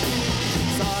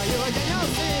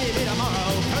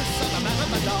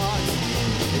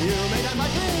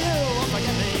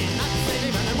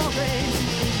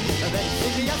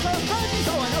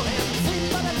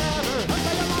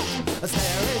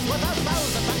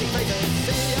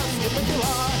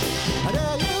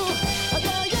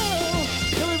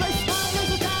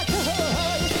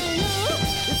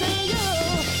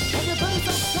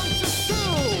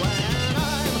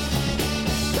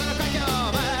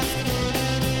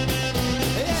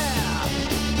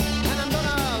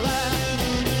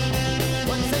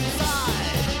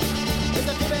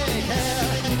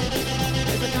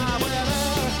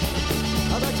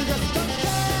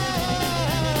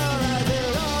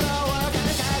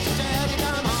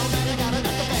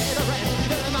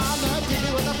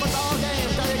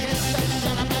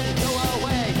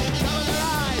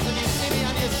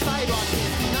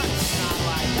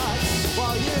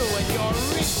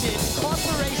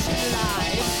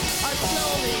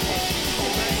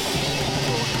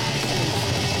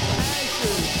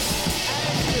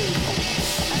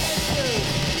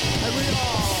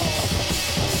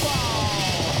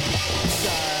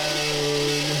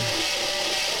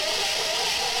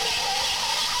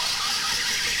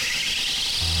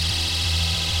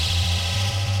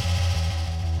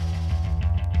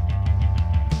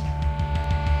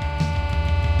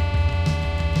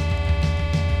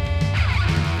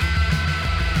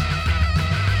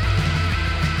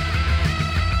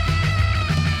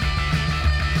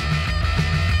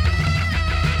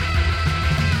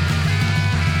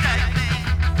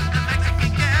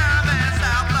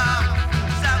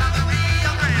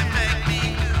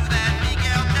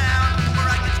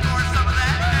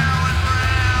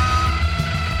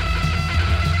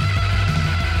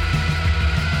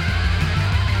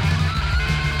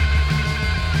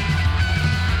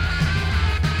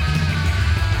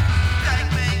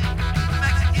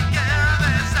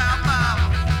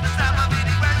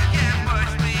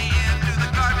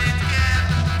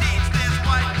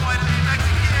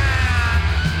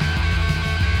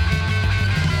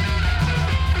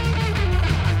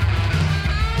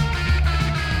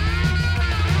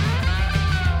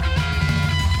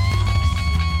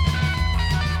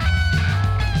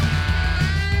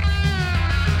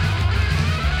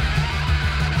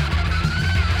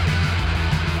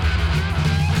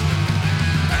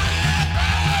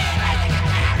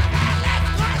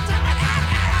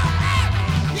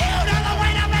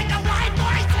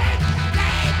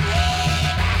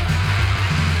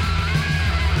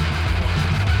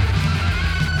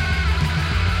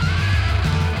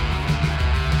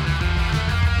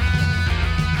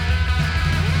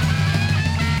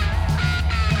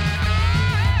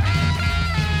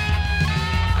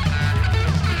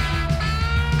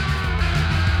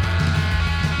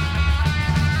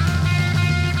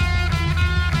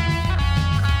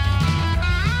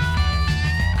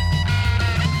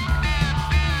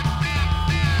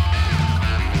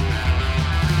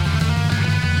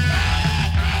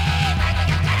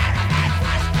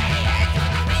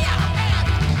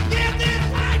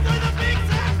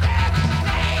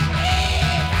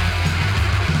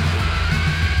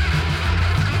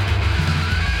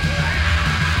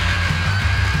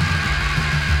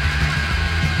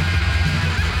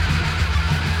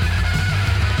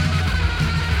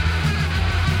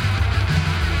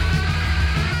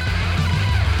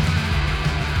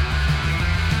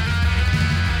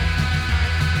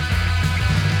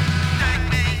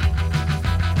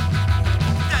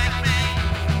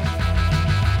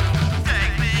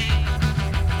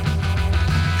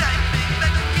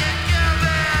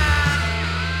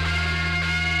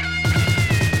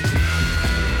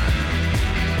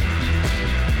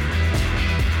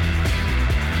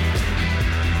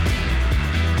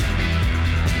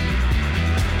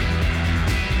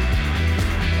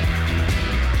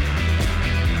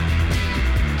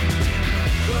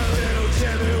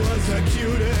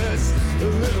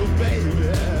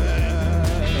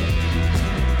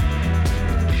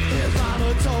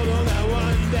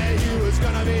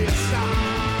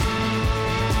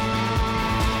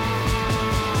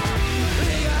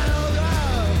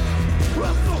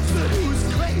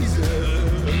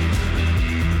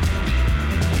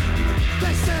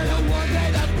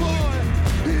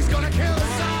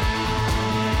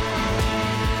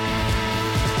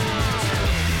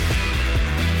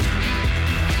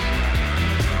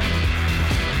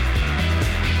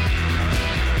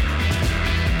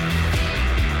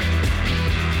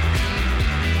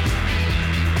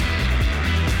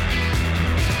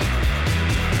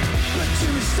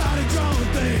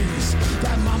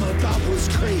 that mama thought was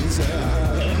crazy.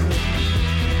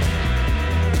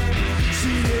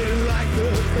 She didn't like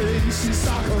the things she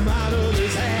saw come out of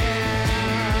his hand.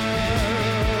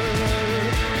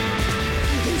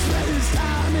 He spent his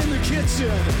time in the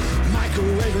kitchen,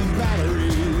 microwaving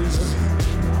batteries.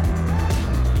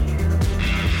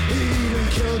 He even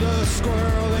killed a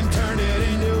squirrel and turned it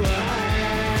into a hand.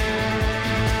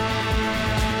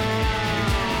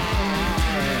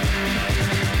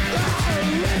 Oh,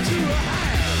 into a hand.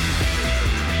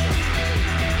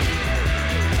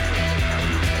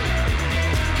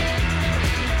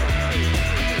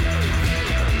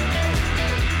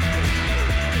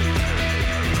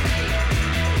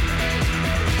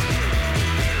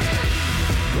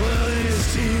 Well, in his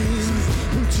teens,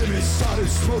 Jimmy started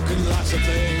smoking lots of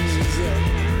things.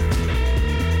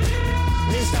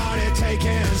 He started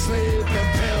taking sleeping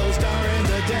pills during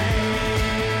the day.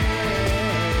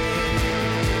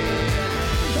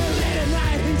 And late at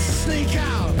night he'd sneak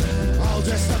out, all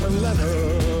dressed up in leather.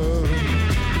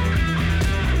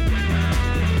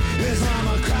 His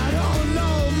mama cried, oh no,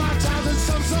 my child's in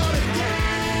some sort of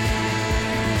gang.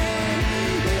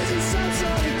 He's in some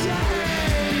sort of gang.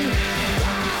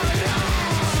 Oh no!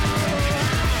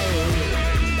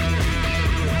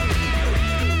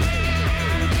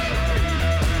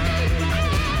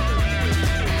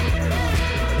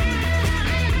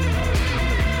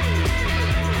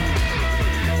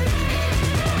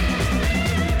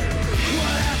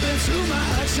 What happened to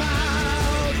my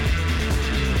child?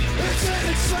 It's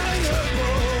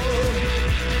inexplainable.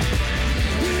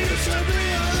 He used to be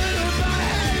a little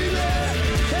baby,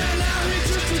 and now he's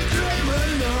just a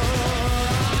criminal.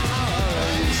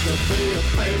 He used to be a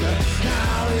baby,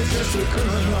 now he's just a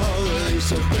criminal. He used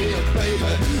to be a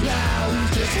baby, now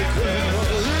he's just a criminal.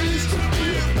 He used to be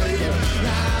a baby,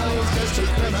 now he's just a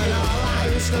criminal. I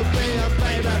used to be a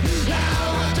baby, now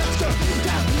I'm just a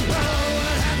criminal. Oh,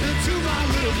 what happened to my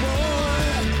little boy?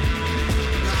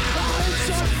 Oh, it's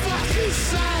so fucking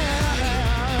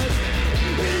sad.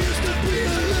 He used to be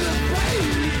a little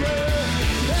baby,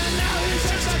 and now he's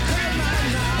just a criminal.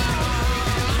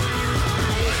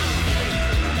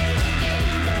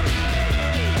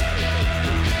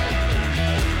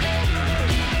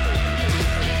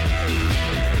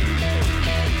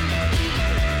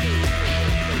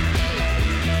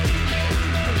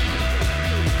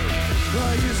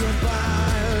 Well, years went by,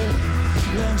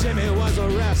 then Jimmy was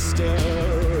arrested.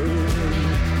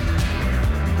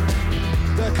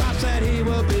 The cop said he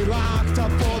will be locked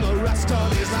up for the rest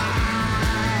of his life.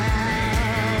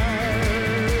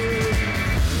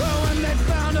 But when they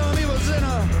found him, he was in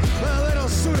a little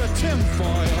suit of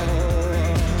tinfoil.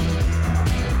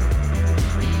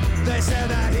 They said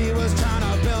that he was trying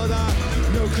to build a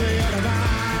nuclear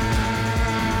device.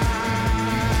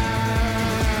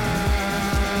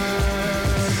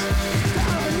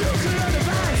 A nuclear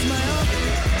device, man.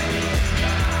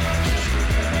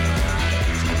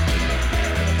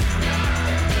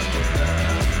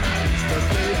 To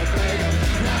be a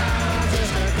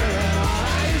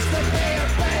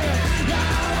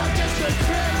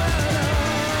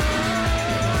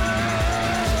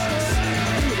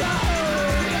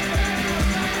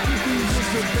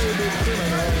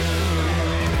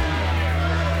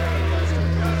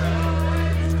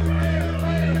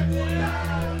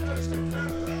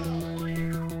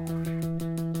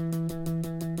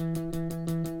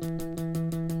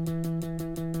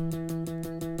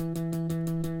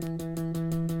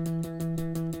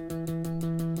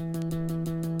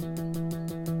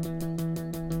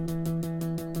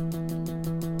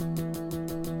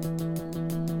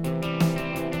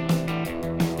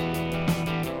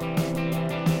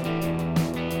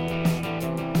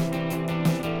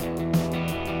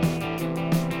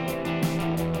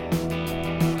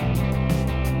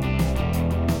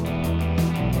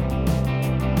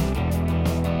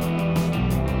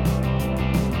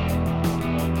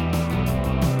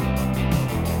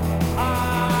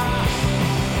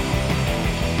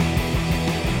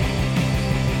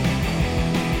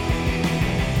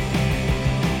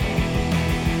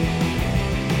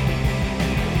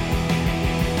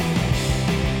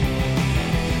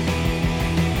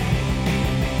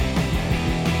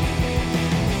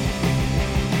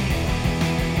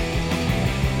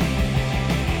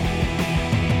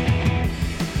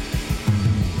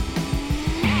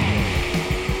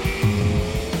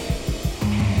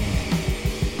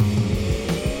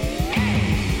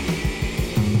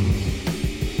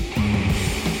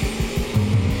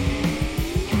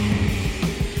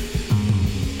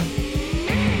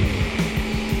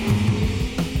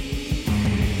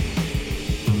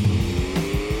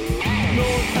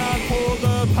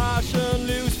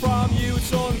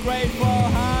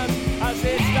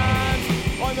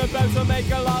about to make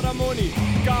a lot of money.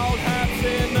 Gold hats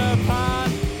in the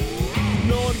pan.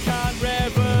 None can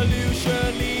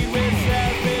revolution lead with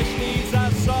selfish needs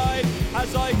aside.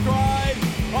 As I cried,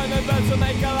 I'm about to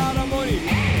make a lot of money.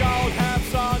 Gold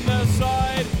hats on the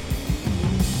side.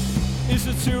 Is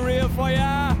it too real for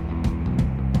ya?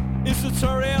 Is it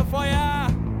too real for ya?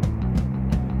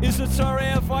 Is it too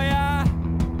real for ya?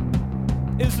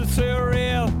 Is it too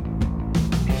real?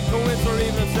 The winter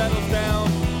even settles down.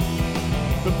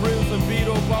 The bruised and beat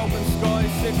up open sky,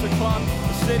 6 o'clock,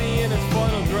 the city in its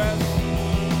final dress.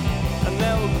 And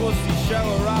now a gusty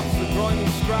shower wraps the grimy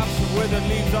scraps of withered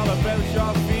leaves all about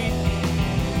your feet.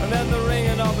 And then the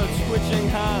ringing of a twitching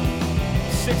hand.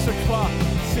 6 o'clock,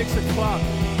 6 o'clock.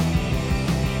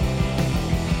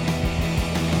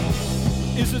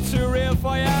 Is it too real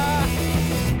for ya?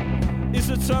 Is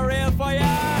it too real for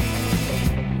ya?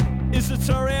 Is it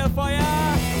too real for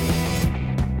ya?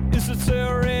 Is it too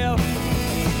real?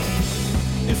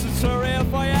 Is it too real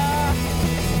for ya?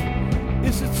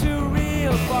 Is it too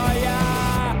real for ya?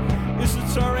 Is it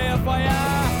too real for ya?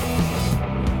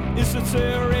 Is it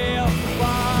too real for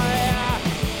ya?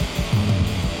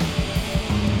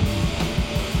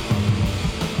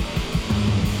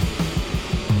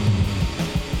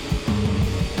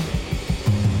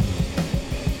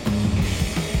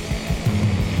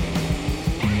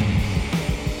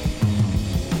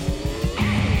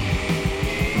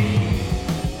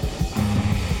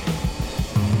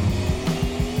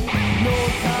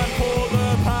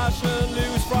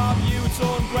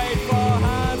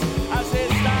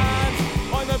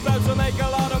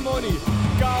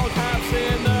 Gold hats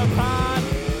in the pan.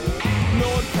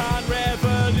 None can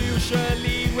revolution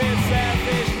lead with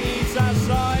selfish needs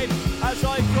aside. As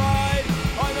I cried,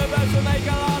 I'm about to make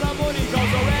a lot of money.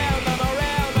 Goes around and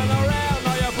around and around.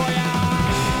 Oh yeah, boy,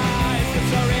 yeah. Is it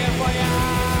so real for ya?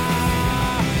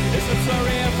 Is it so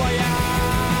real for ya?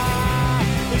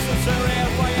 Is it so real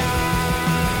for ya?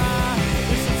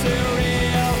 Is it so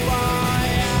real for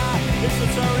ya? Is it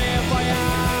so real for ya?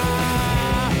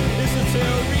 Is it so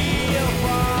real?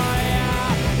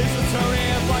 Is it too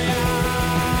real for ya?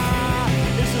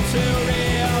 Is it too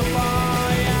real for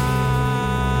ya?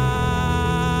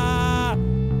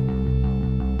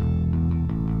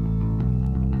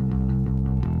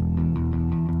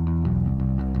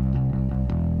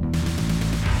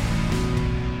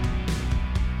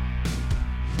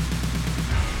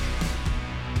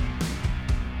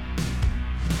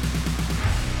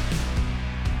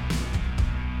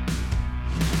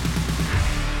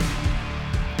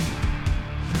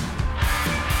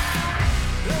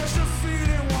 There's a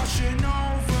feeling washing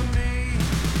over me.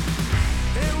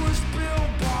 It was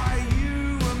built by you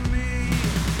and me.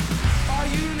 Our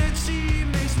unity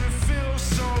makes me feel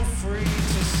so free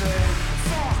to say,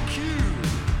 fuck you,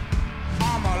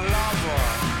 I'm a lover.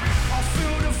 I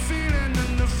feel the feeling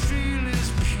and the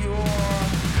feeling's pure.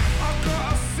 I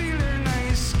got a feeling I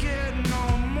ain't scared no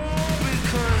more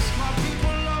because my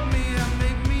people love me and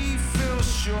make me feel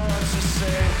sure to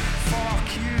say, fuck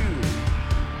you,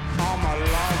 I'm a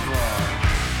lover.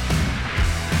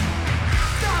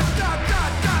 Da da da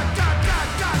da da da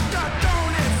da da,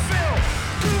 don't it feel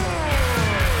good?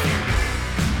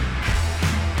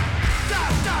 Da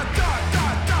da da da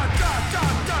da da da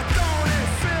da, don't it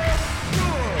feel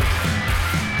good?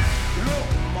 Look,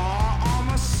 ma, I'm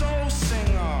a soul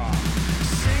singer,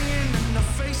 singing in the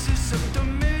faces of the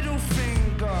middle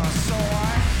finger. So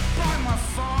I bite my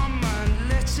thumb and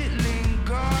let it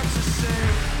linger to say,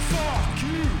 fuck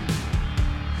you,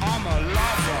 I'm a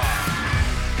lover.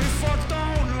 If I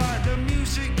don't like the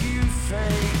music you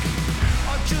fake,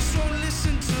 I just won't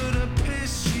listen to the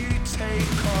piss you take.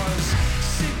 Cause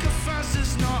sycophants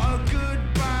is not a good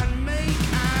band make.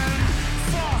 And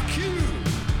fuck you,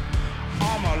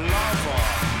 I'm a lover.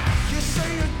 You say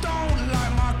you don't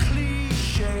like my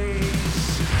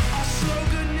cliches, a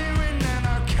sloganeering and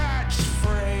a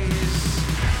catchphrase.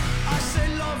 I say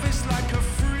love is like a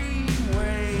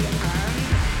freeway and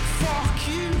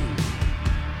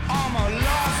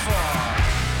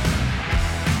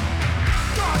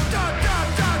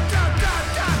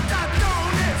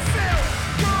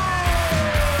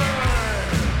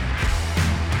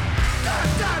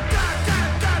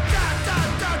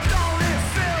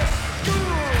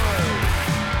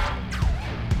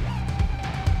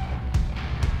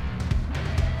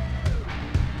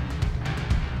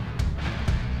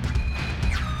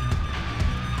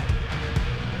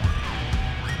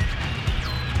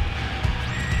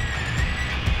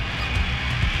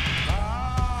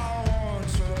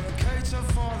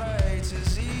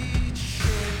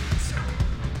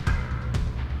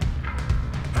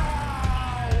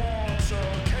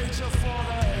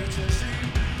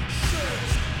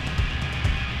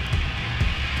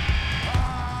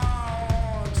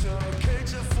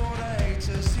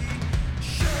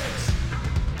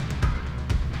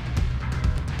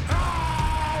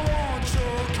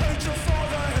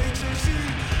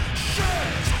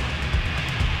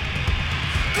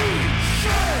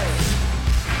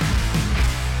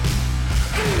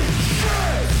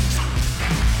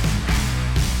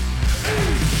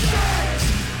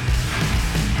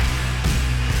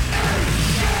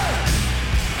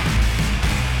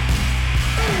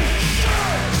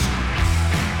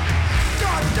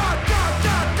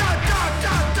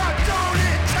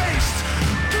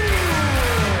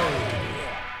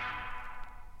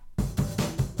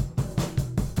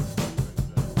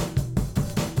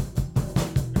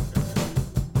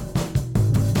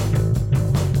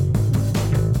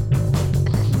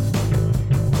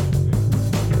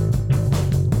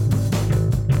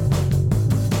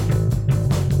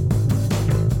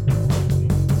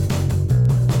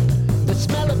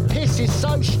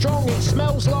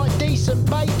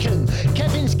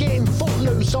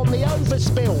liver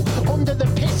spill under the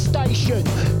piss station.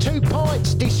 2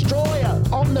 pints, destroyer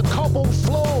on the cobbled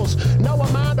floors. No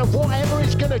amount of whatever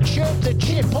is gonna chirp the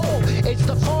chip up. It's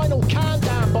the final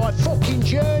countdown by fucking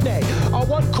Journey. I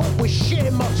woke up with shit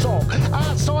in my sock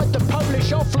outside the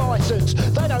Polish off licence.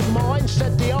 They don't mind,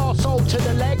 said the arsehole to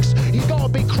the legs. You gotta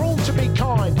be cruel to be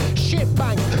kind. Shit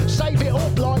bank, save it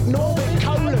up like Norbit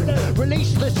Colon.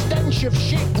 Release the stench of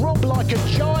shit grub like a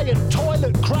giant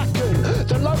toilet kraken.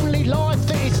 The lonely life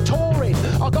that is touring.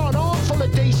 I got an armful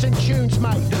of decent tunes,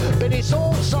 mate, but it's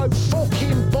all so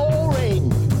fucking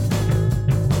boring.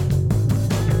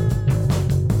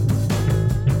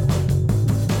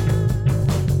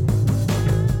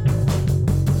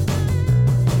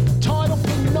 Tied up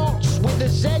in knots with a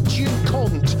Z, you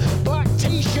cunt. Black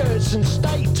t-shirts and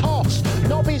state toss.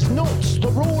 Nobby's nuts, the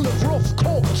rule of rough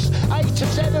cuts. A to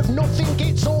Z of nothing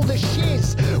gets all the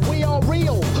shiz. We are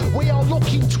real, we are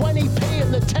looking 20p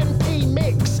and the 10p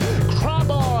mix.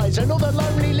 Crab eyes, another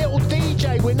lonely little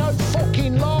DJ with no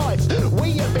fucking life.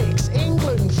 Weetabix,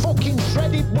 England, fucking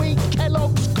shredded wheat,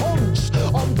 Kellogg's cunts.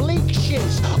 On bleak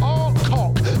shiz, art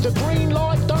cock, the green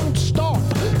light don't stop.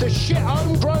 The shit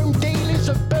homegrown dealers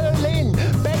of Berlin,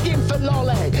 begging for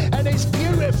lolly. And it's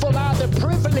beautiful how the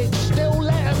privileged still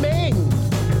let them in.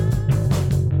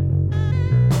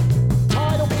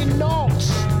 Tied up in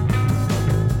knots.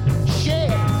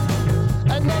 Shit.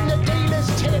 And then the dealers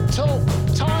tipped up.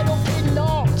 Tied up in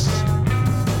knots.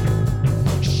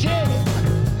 Shit.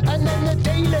 And then the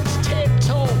dealers tipped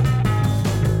up.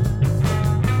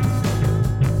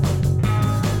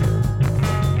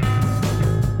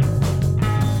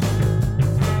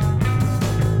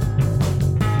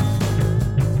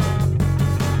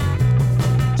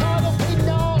 Tied up in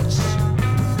knots.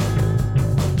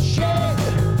 Shit.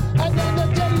 And then the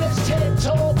dealers tipped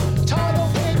up. Tied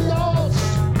up in knots.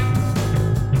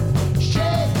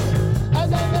 Shit. And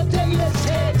then the dealers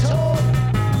tipped up.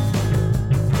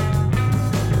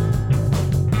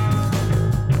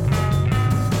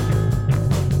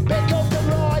 Pick up the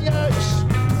riots.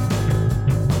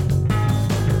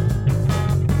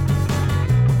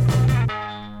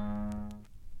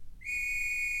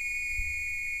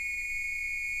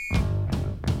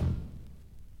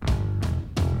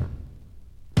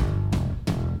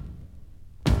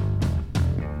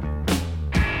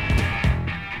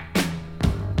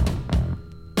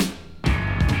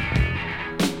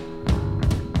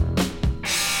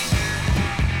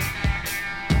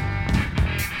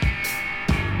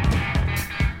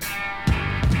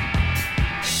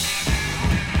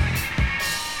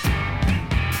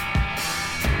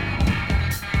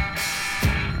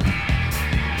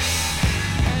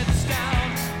 Heads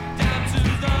down to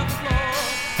the floor.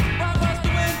 Wipe past the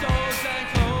windows and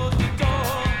close the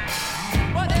door.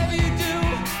 Whatever you do,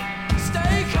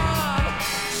 stay calm.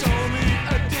 Show me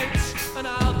a ditch and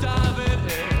I'll dive in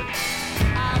it.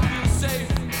 I feel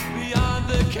safe beyond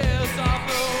the cares of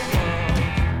the world.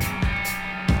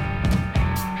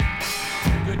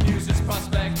 Good news is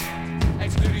prospect,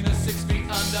 excluding the 6 feet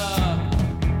under.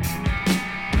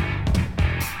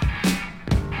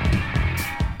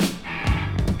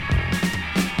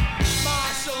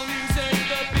 Martial music,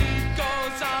 the beat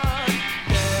goes on.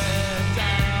 Get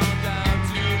down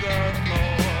to the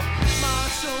floor.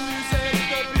 Martial music,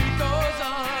 the beat goes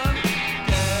on.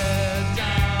 Get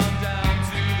down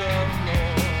to the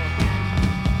floor.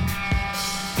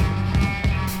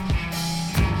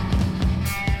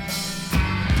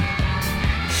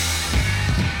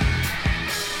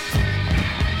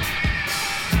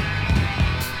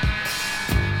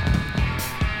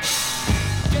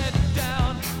 Get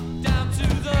down to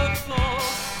the floor.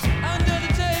 Under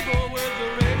the table with the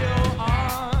radio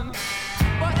on.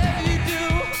 Whatever you do,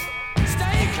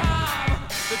 stay calm.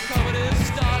 The cupboard is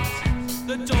stocked,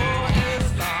 the door is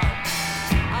locked.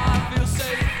 I feel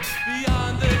safe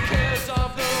beyond the cares of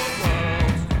the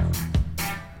world.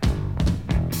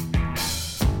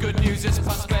 Good news is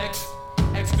prospect,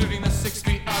 excluding the 6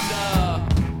 feet under.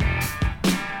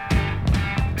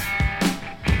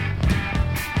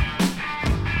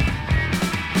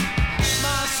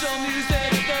 Martial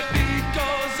music, the beat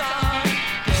goes on.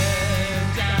 Get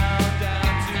down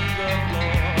to the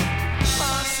floor.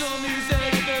 Martial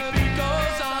music, the beat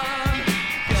goes on.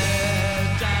 Get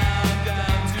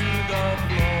down to the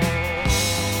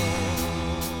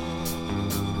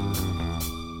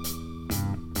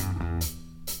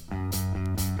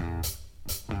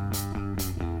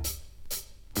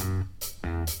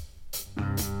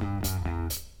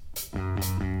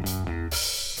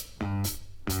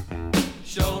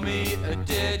Show me a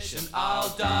ditch and I'll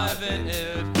dive in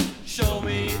it. Show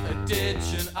me a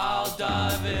ditch and I'll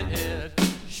dive in it.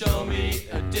 Show me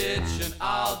a ditch and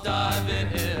I'll dive in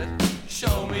it.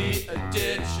 Show me a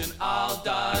ditch and I'll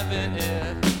dive in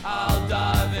it. I'll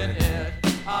dive in it.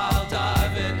 I'll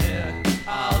dive in it.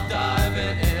 I'll dive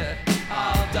in it.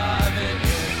 I'll dive in it.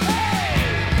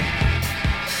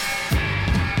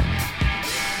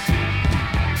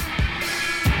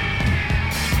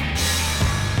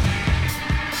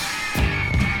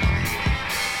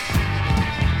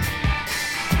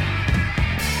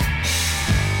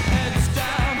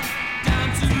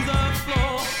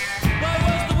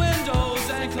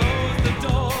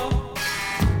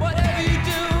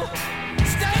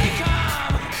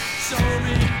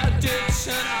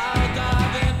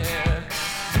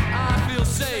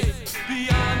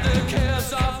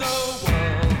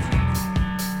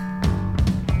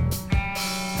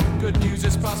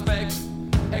 Prospect,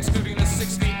 excluding the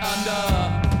 60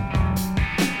 under.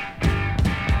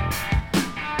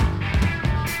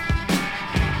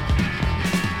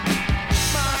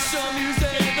 Martial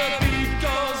music, the beat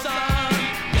goes on.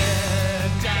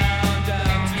 Get down,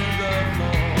 down to the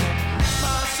floor.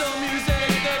 Martial music,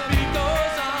 the beat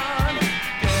goes on.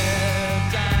 Get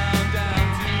down, down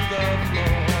to the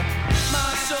floor.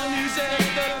 Martial music,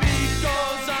 the beat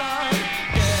goes on.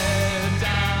 Get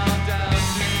down, down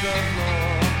to the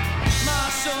floor.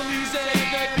 Martial music,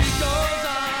 the beat goes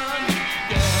on.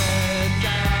 Get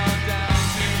down, down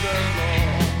to the floor.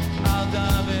 I'll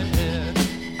dive in it.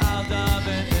 I'll dive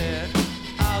in it.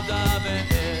 I'll dive in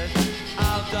it.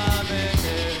 I'll dive in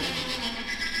it.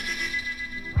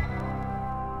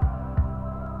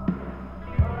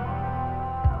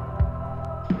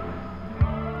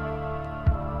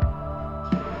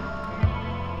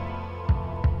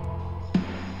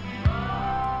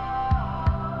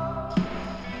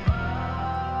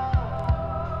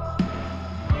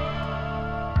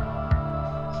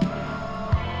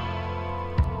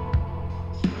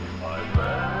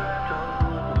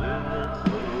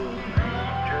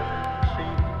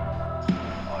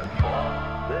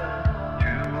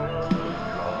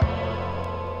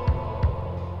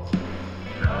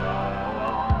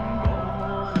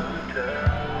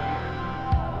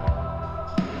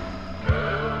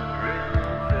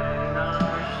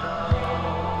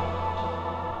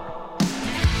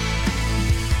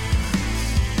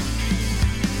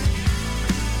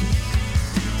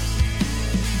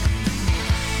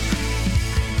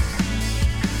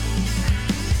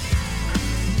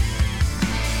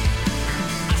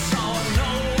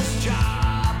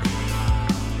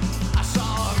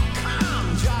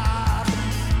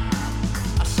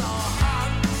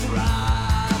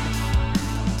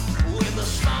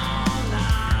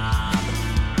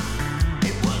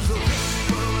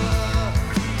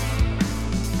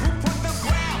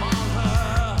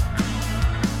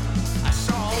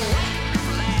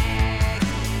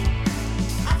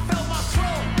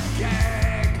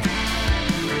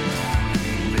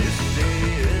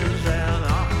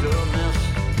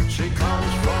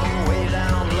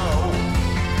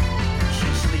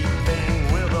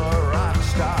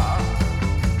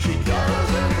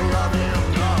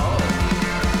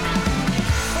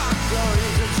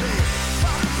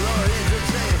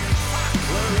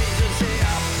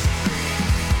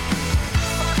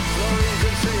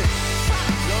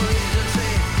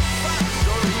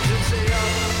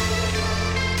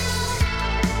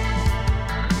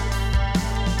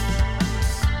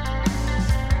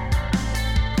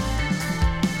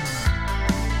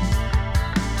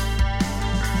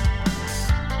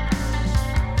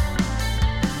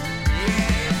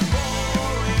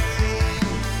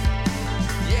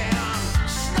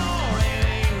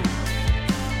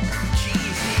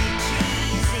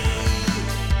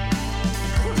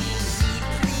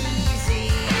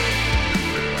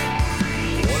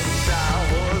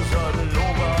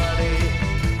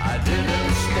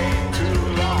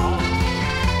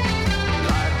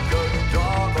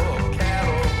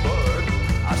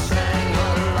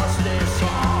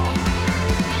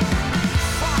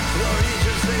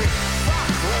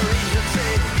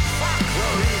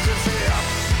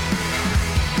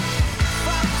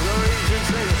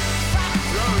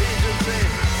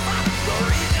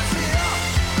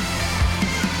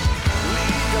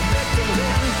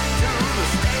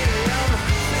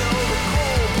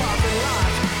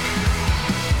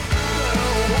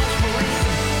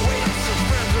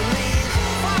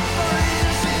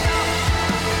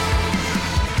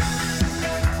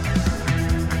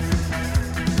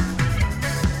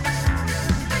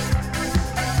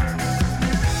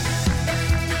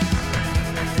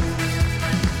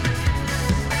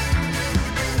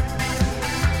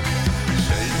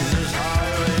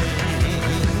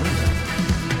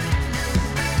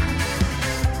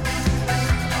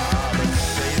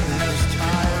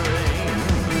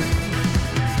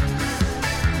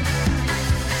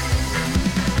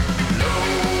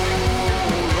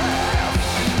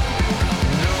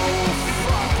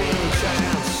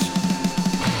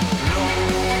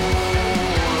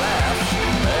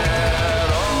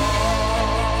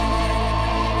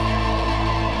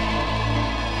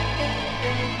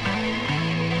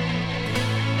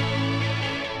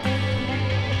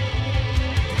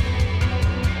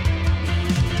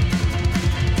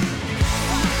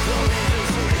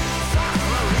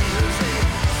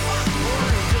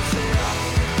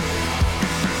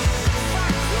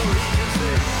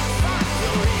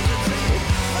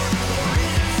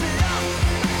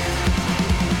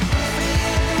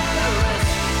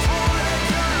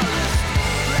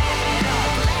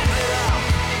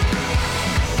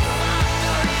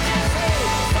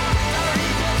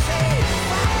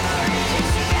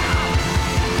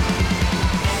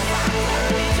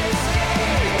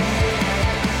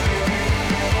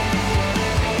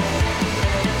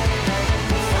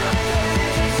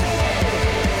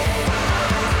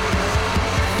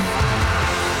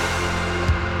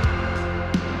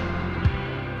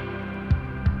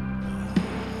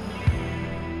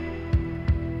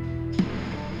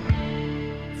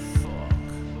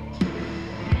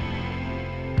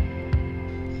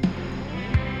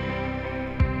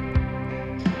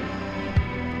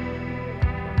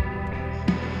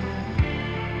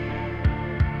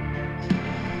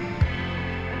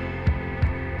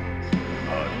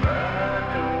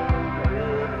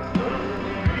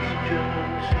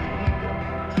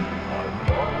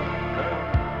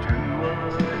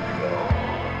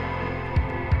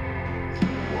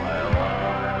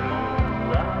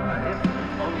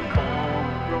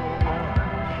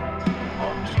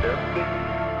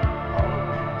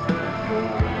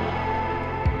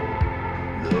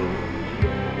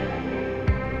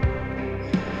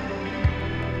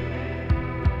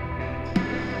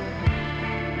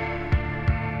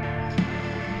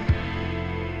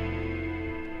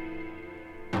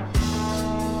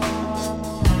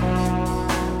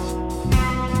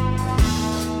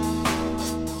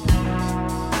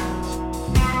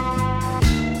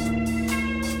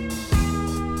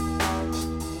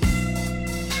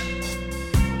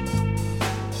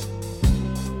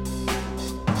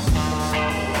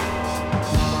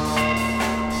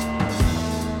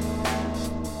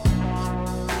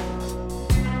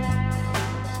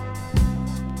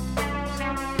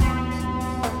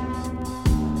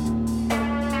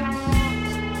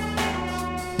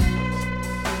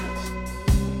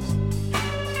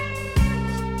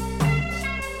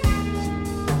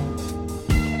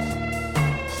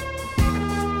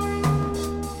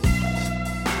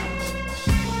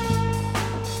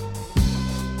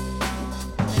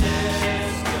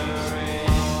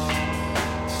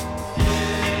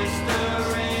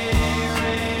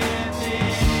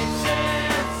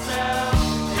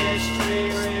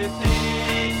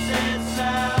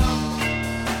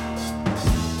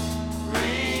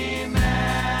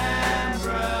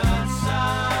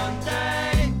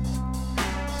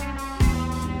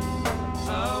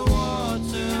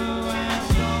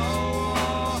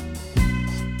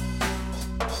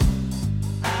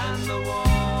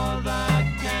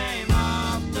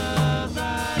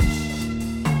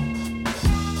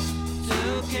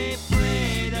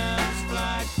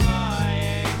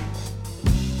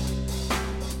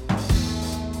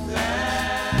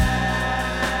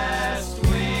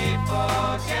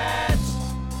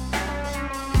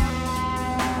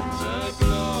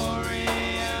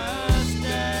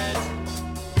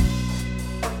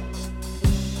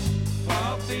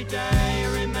 every day.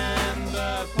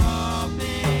 Remember,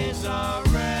 poppies are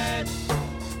red,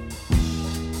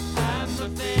 and the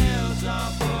fields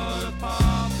are full of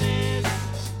poppies.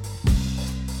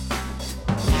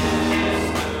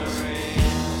 History,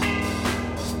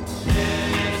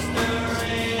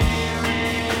 history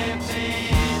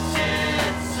repeats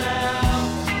itself.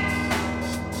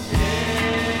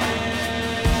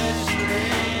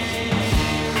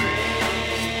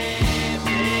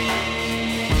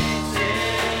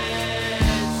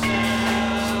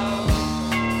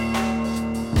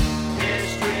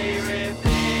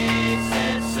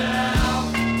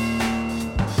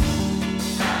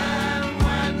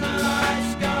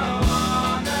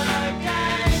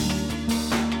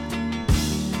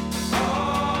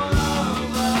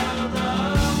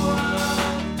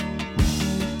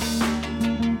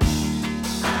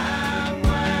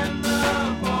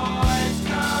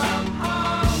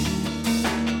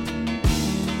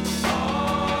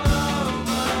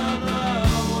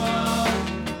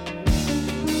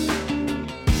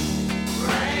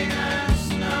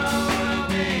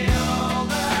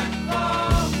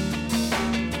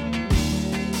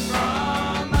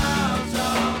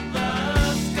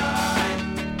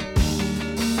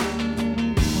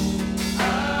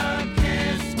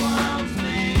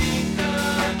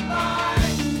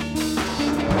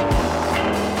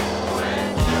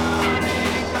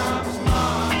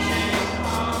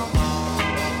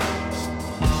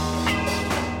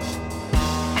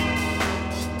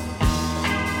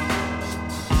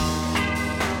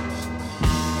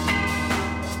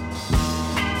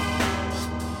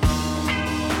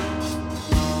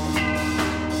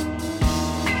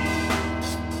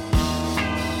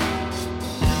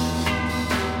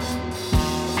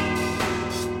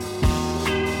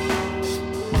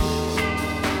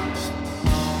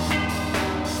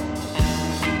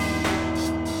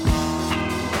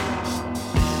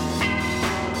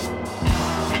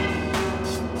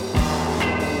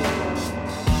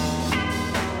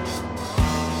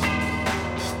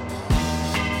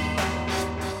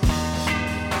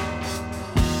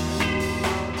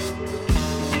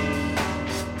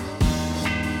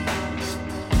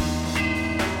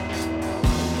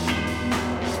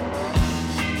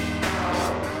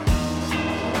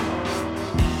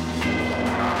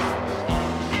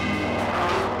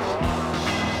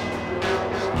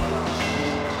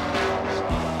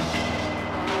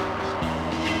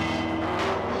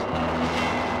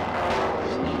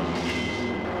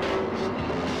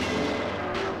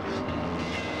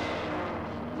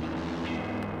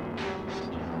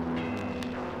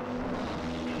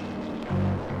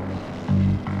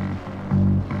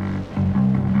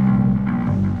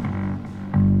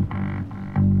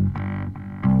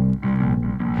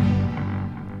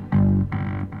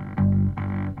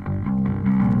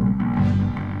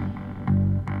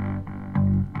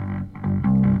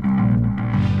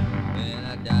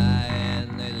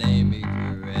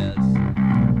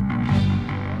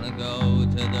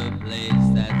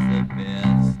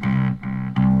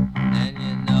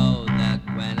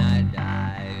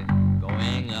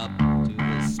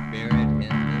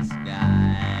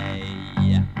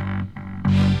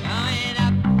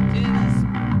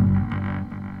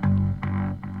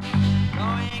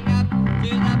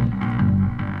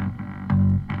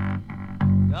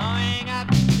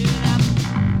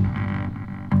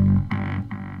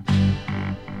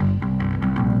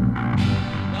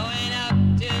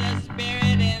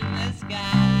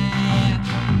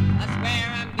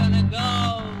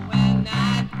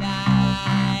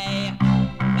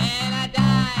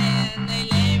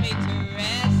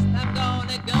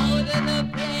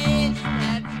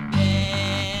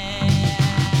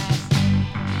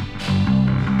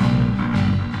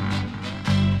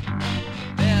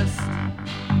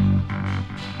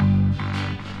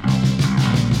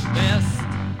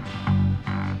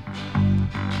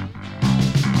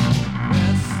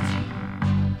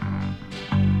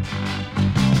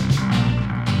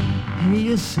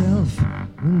 Yourself,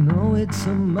 you know it's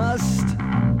a must.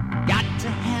 Got to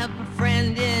have a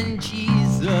friend in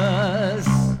Jesus.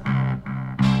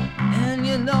 And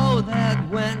you know that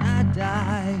when I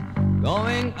die,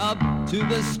 going up to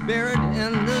the spirit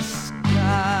in the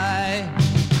sky.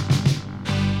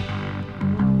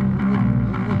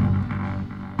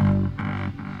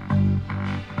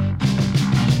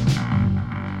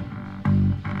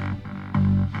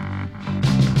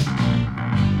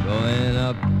 Going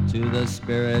up to the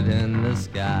spirit in the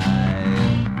sky.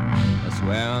 That's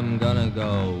where I'm gonna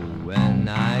go when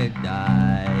I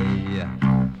die.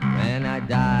 When I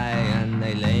die and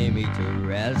they lay me to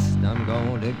rest, I'm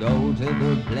going to go to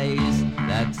the place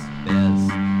that's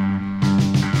best.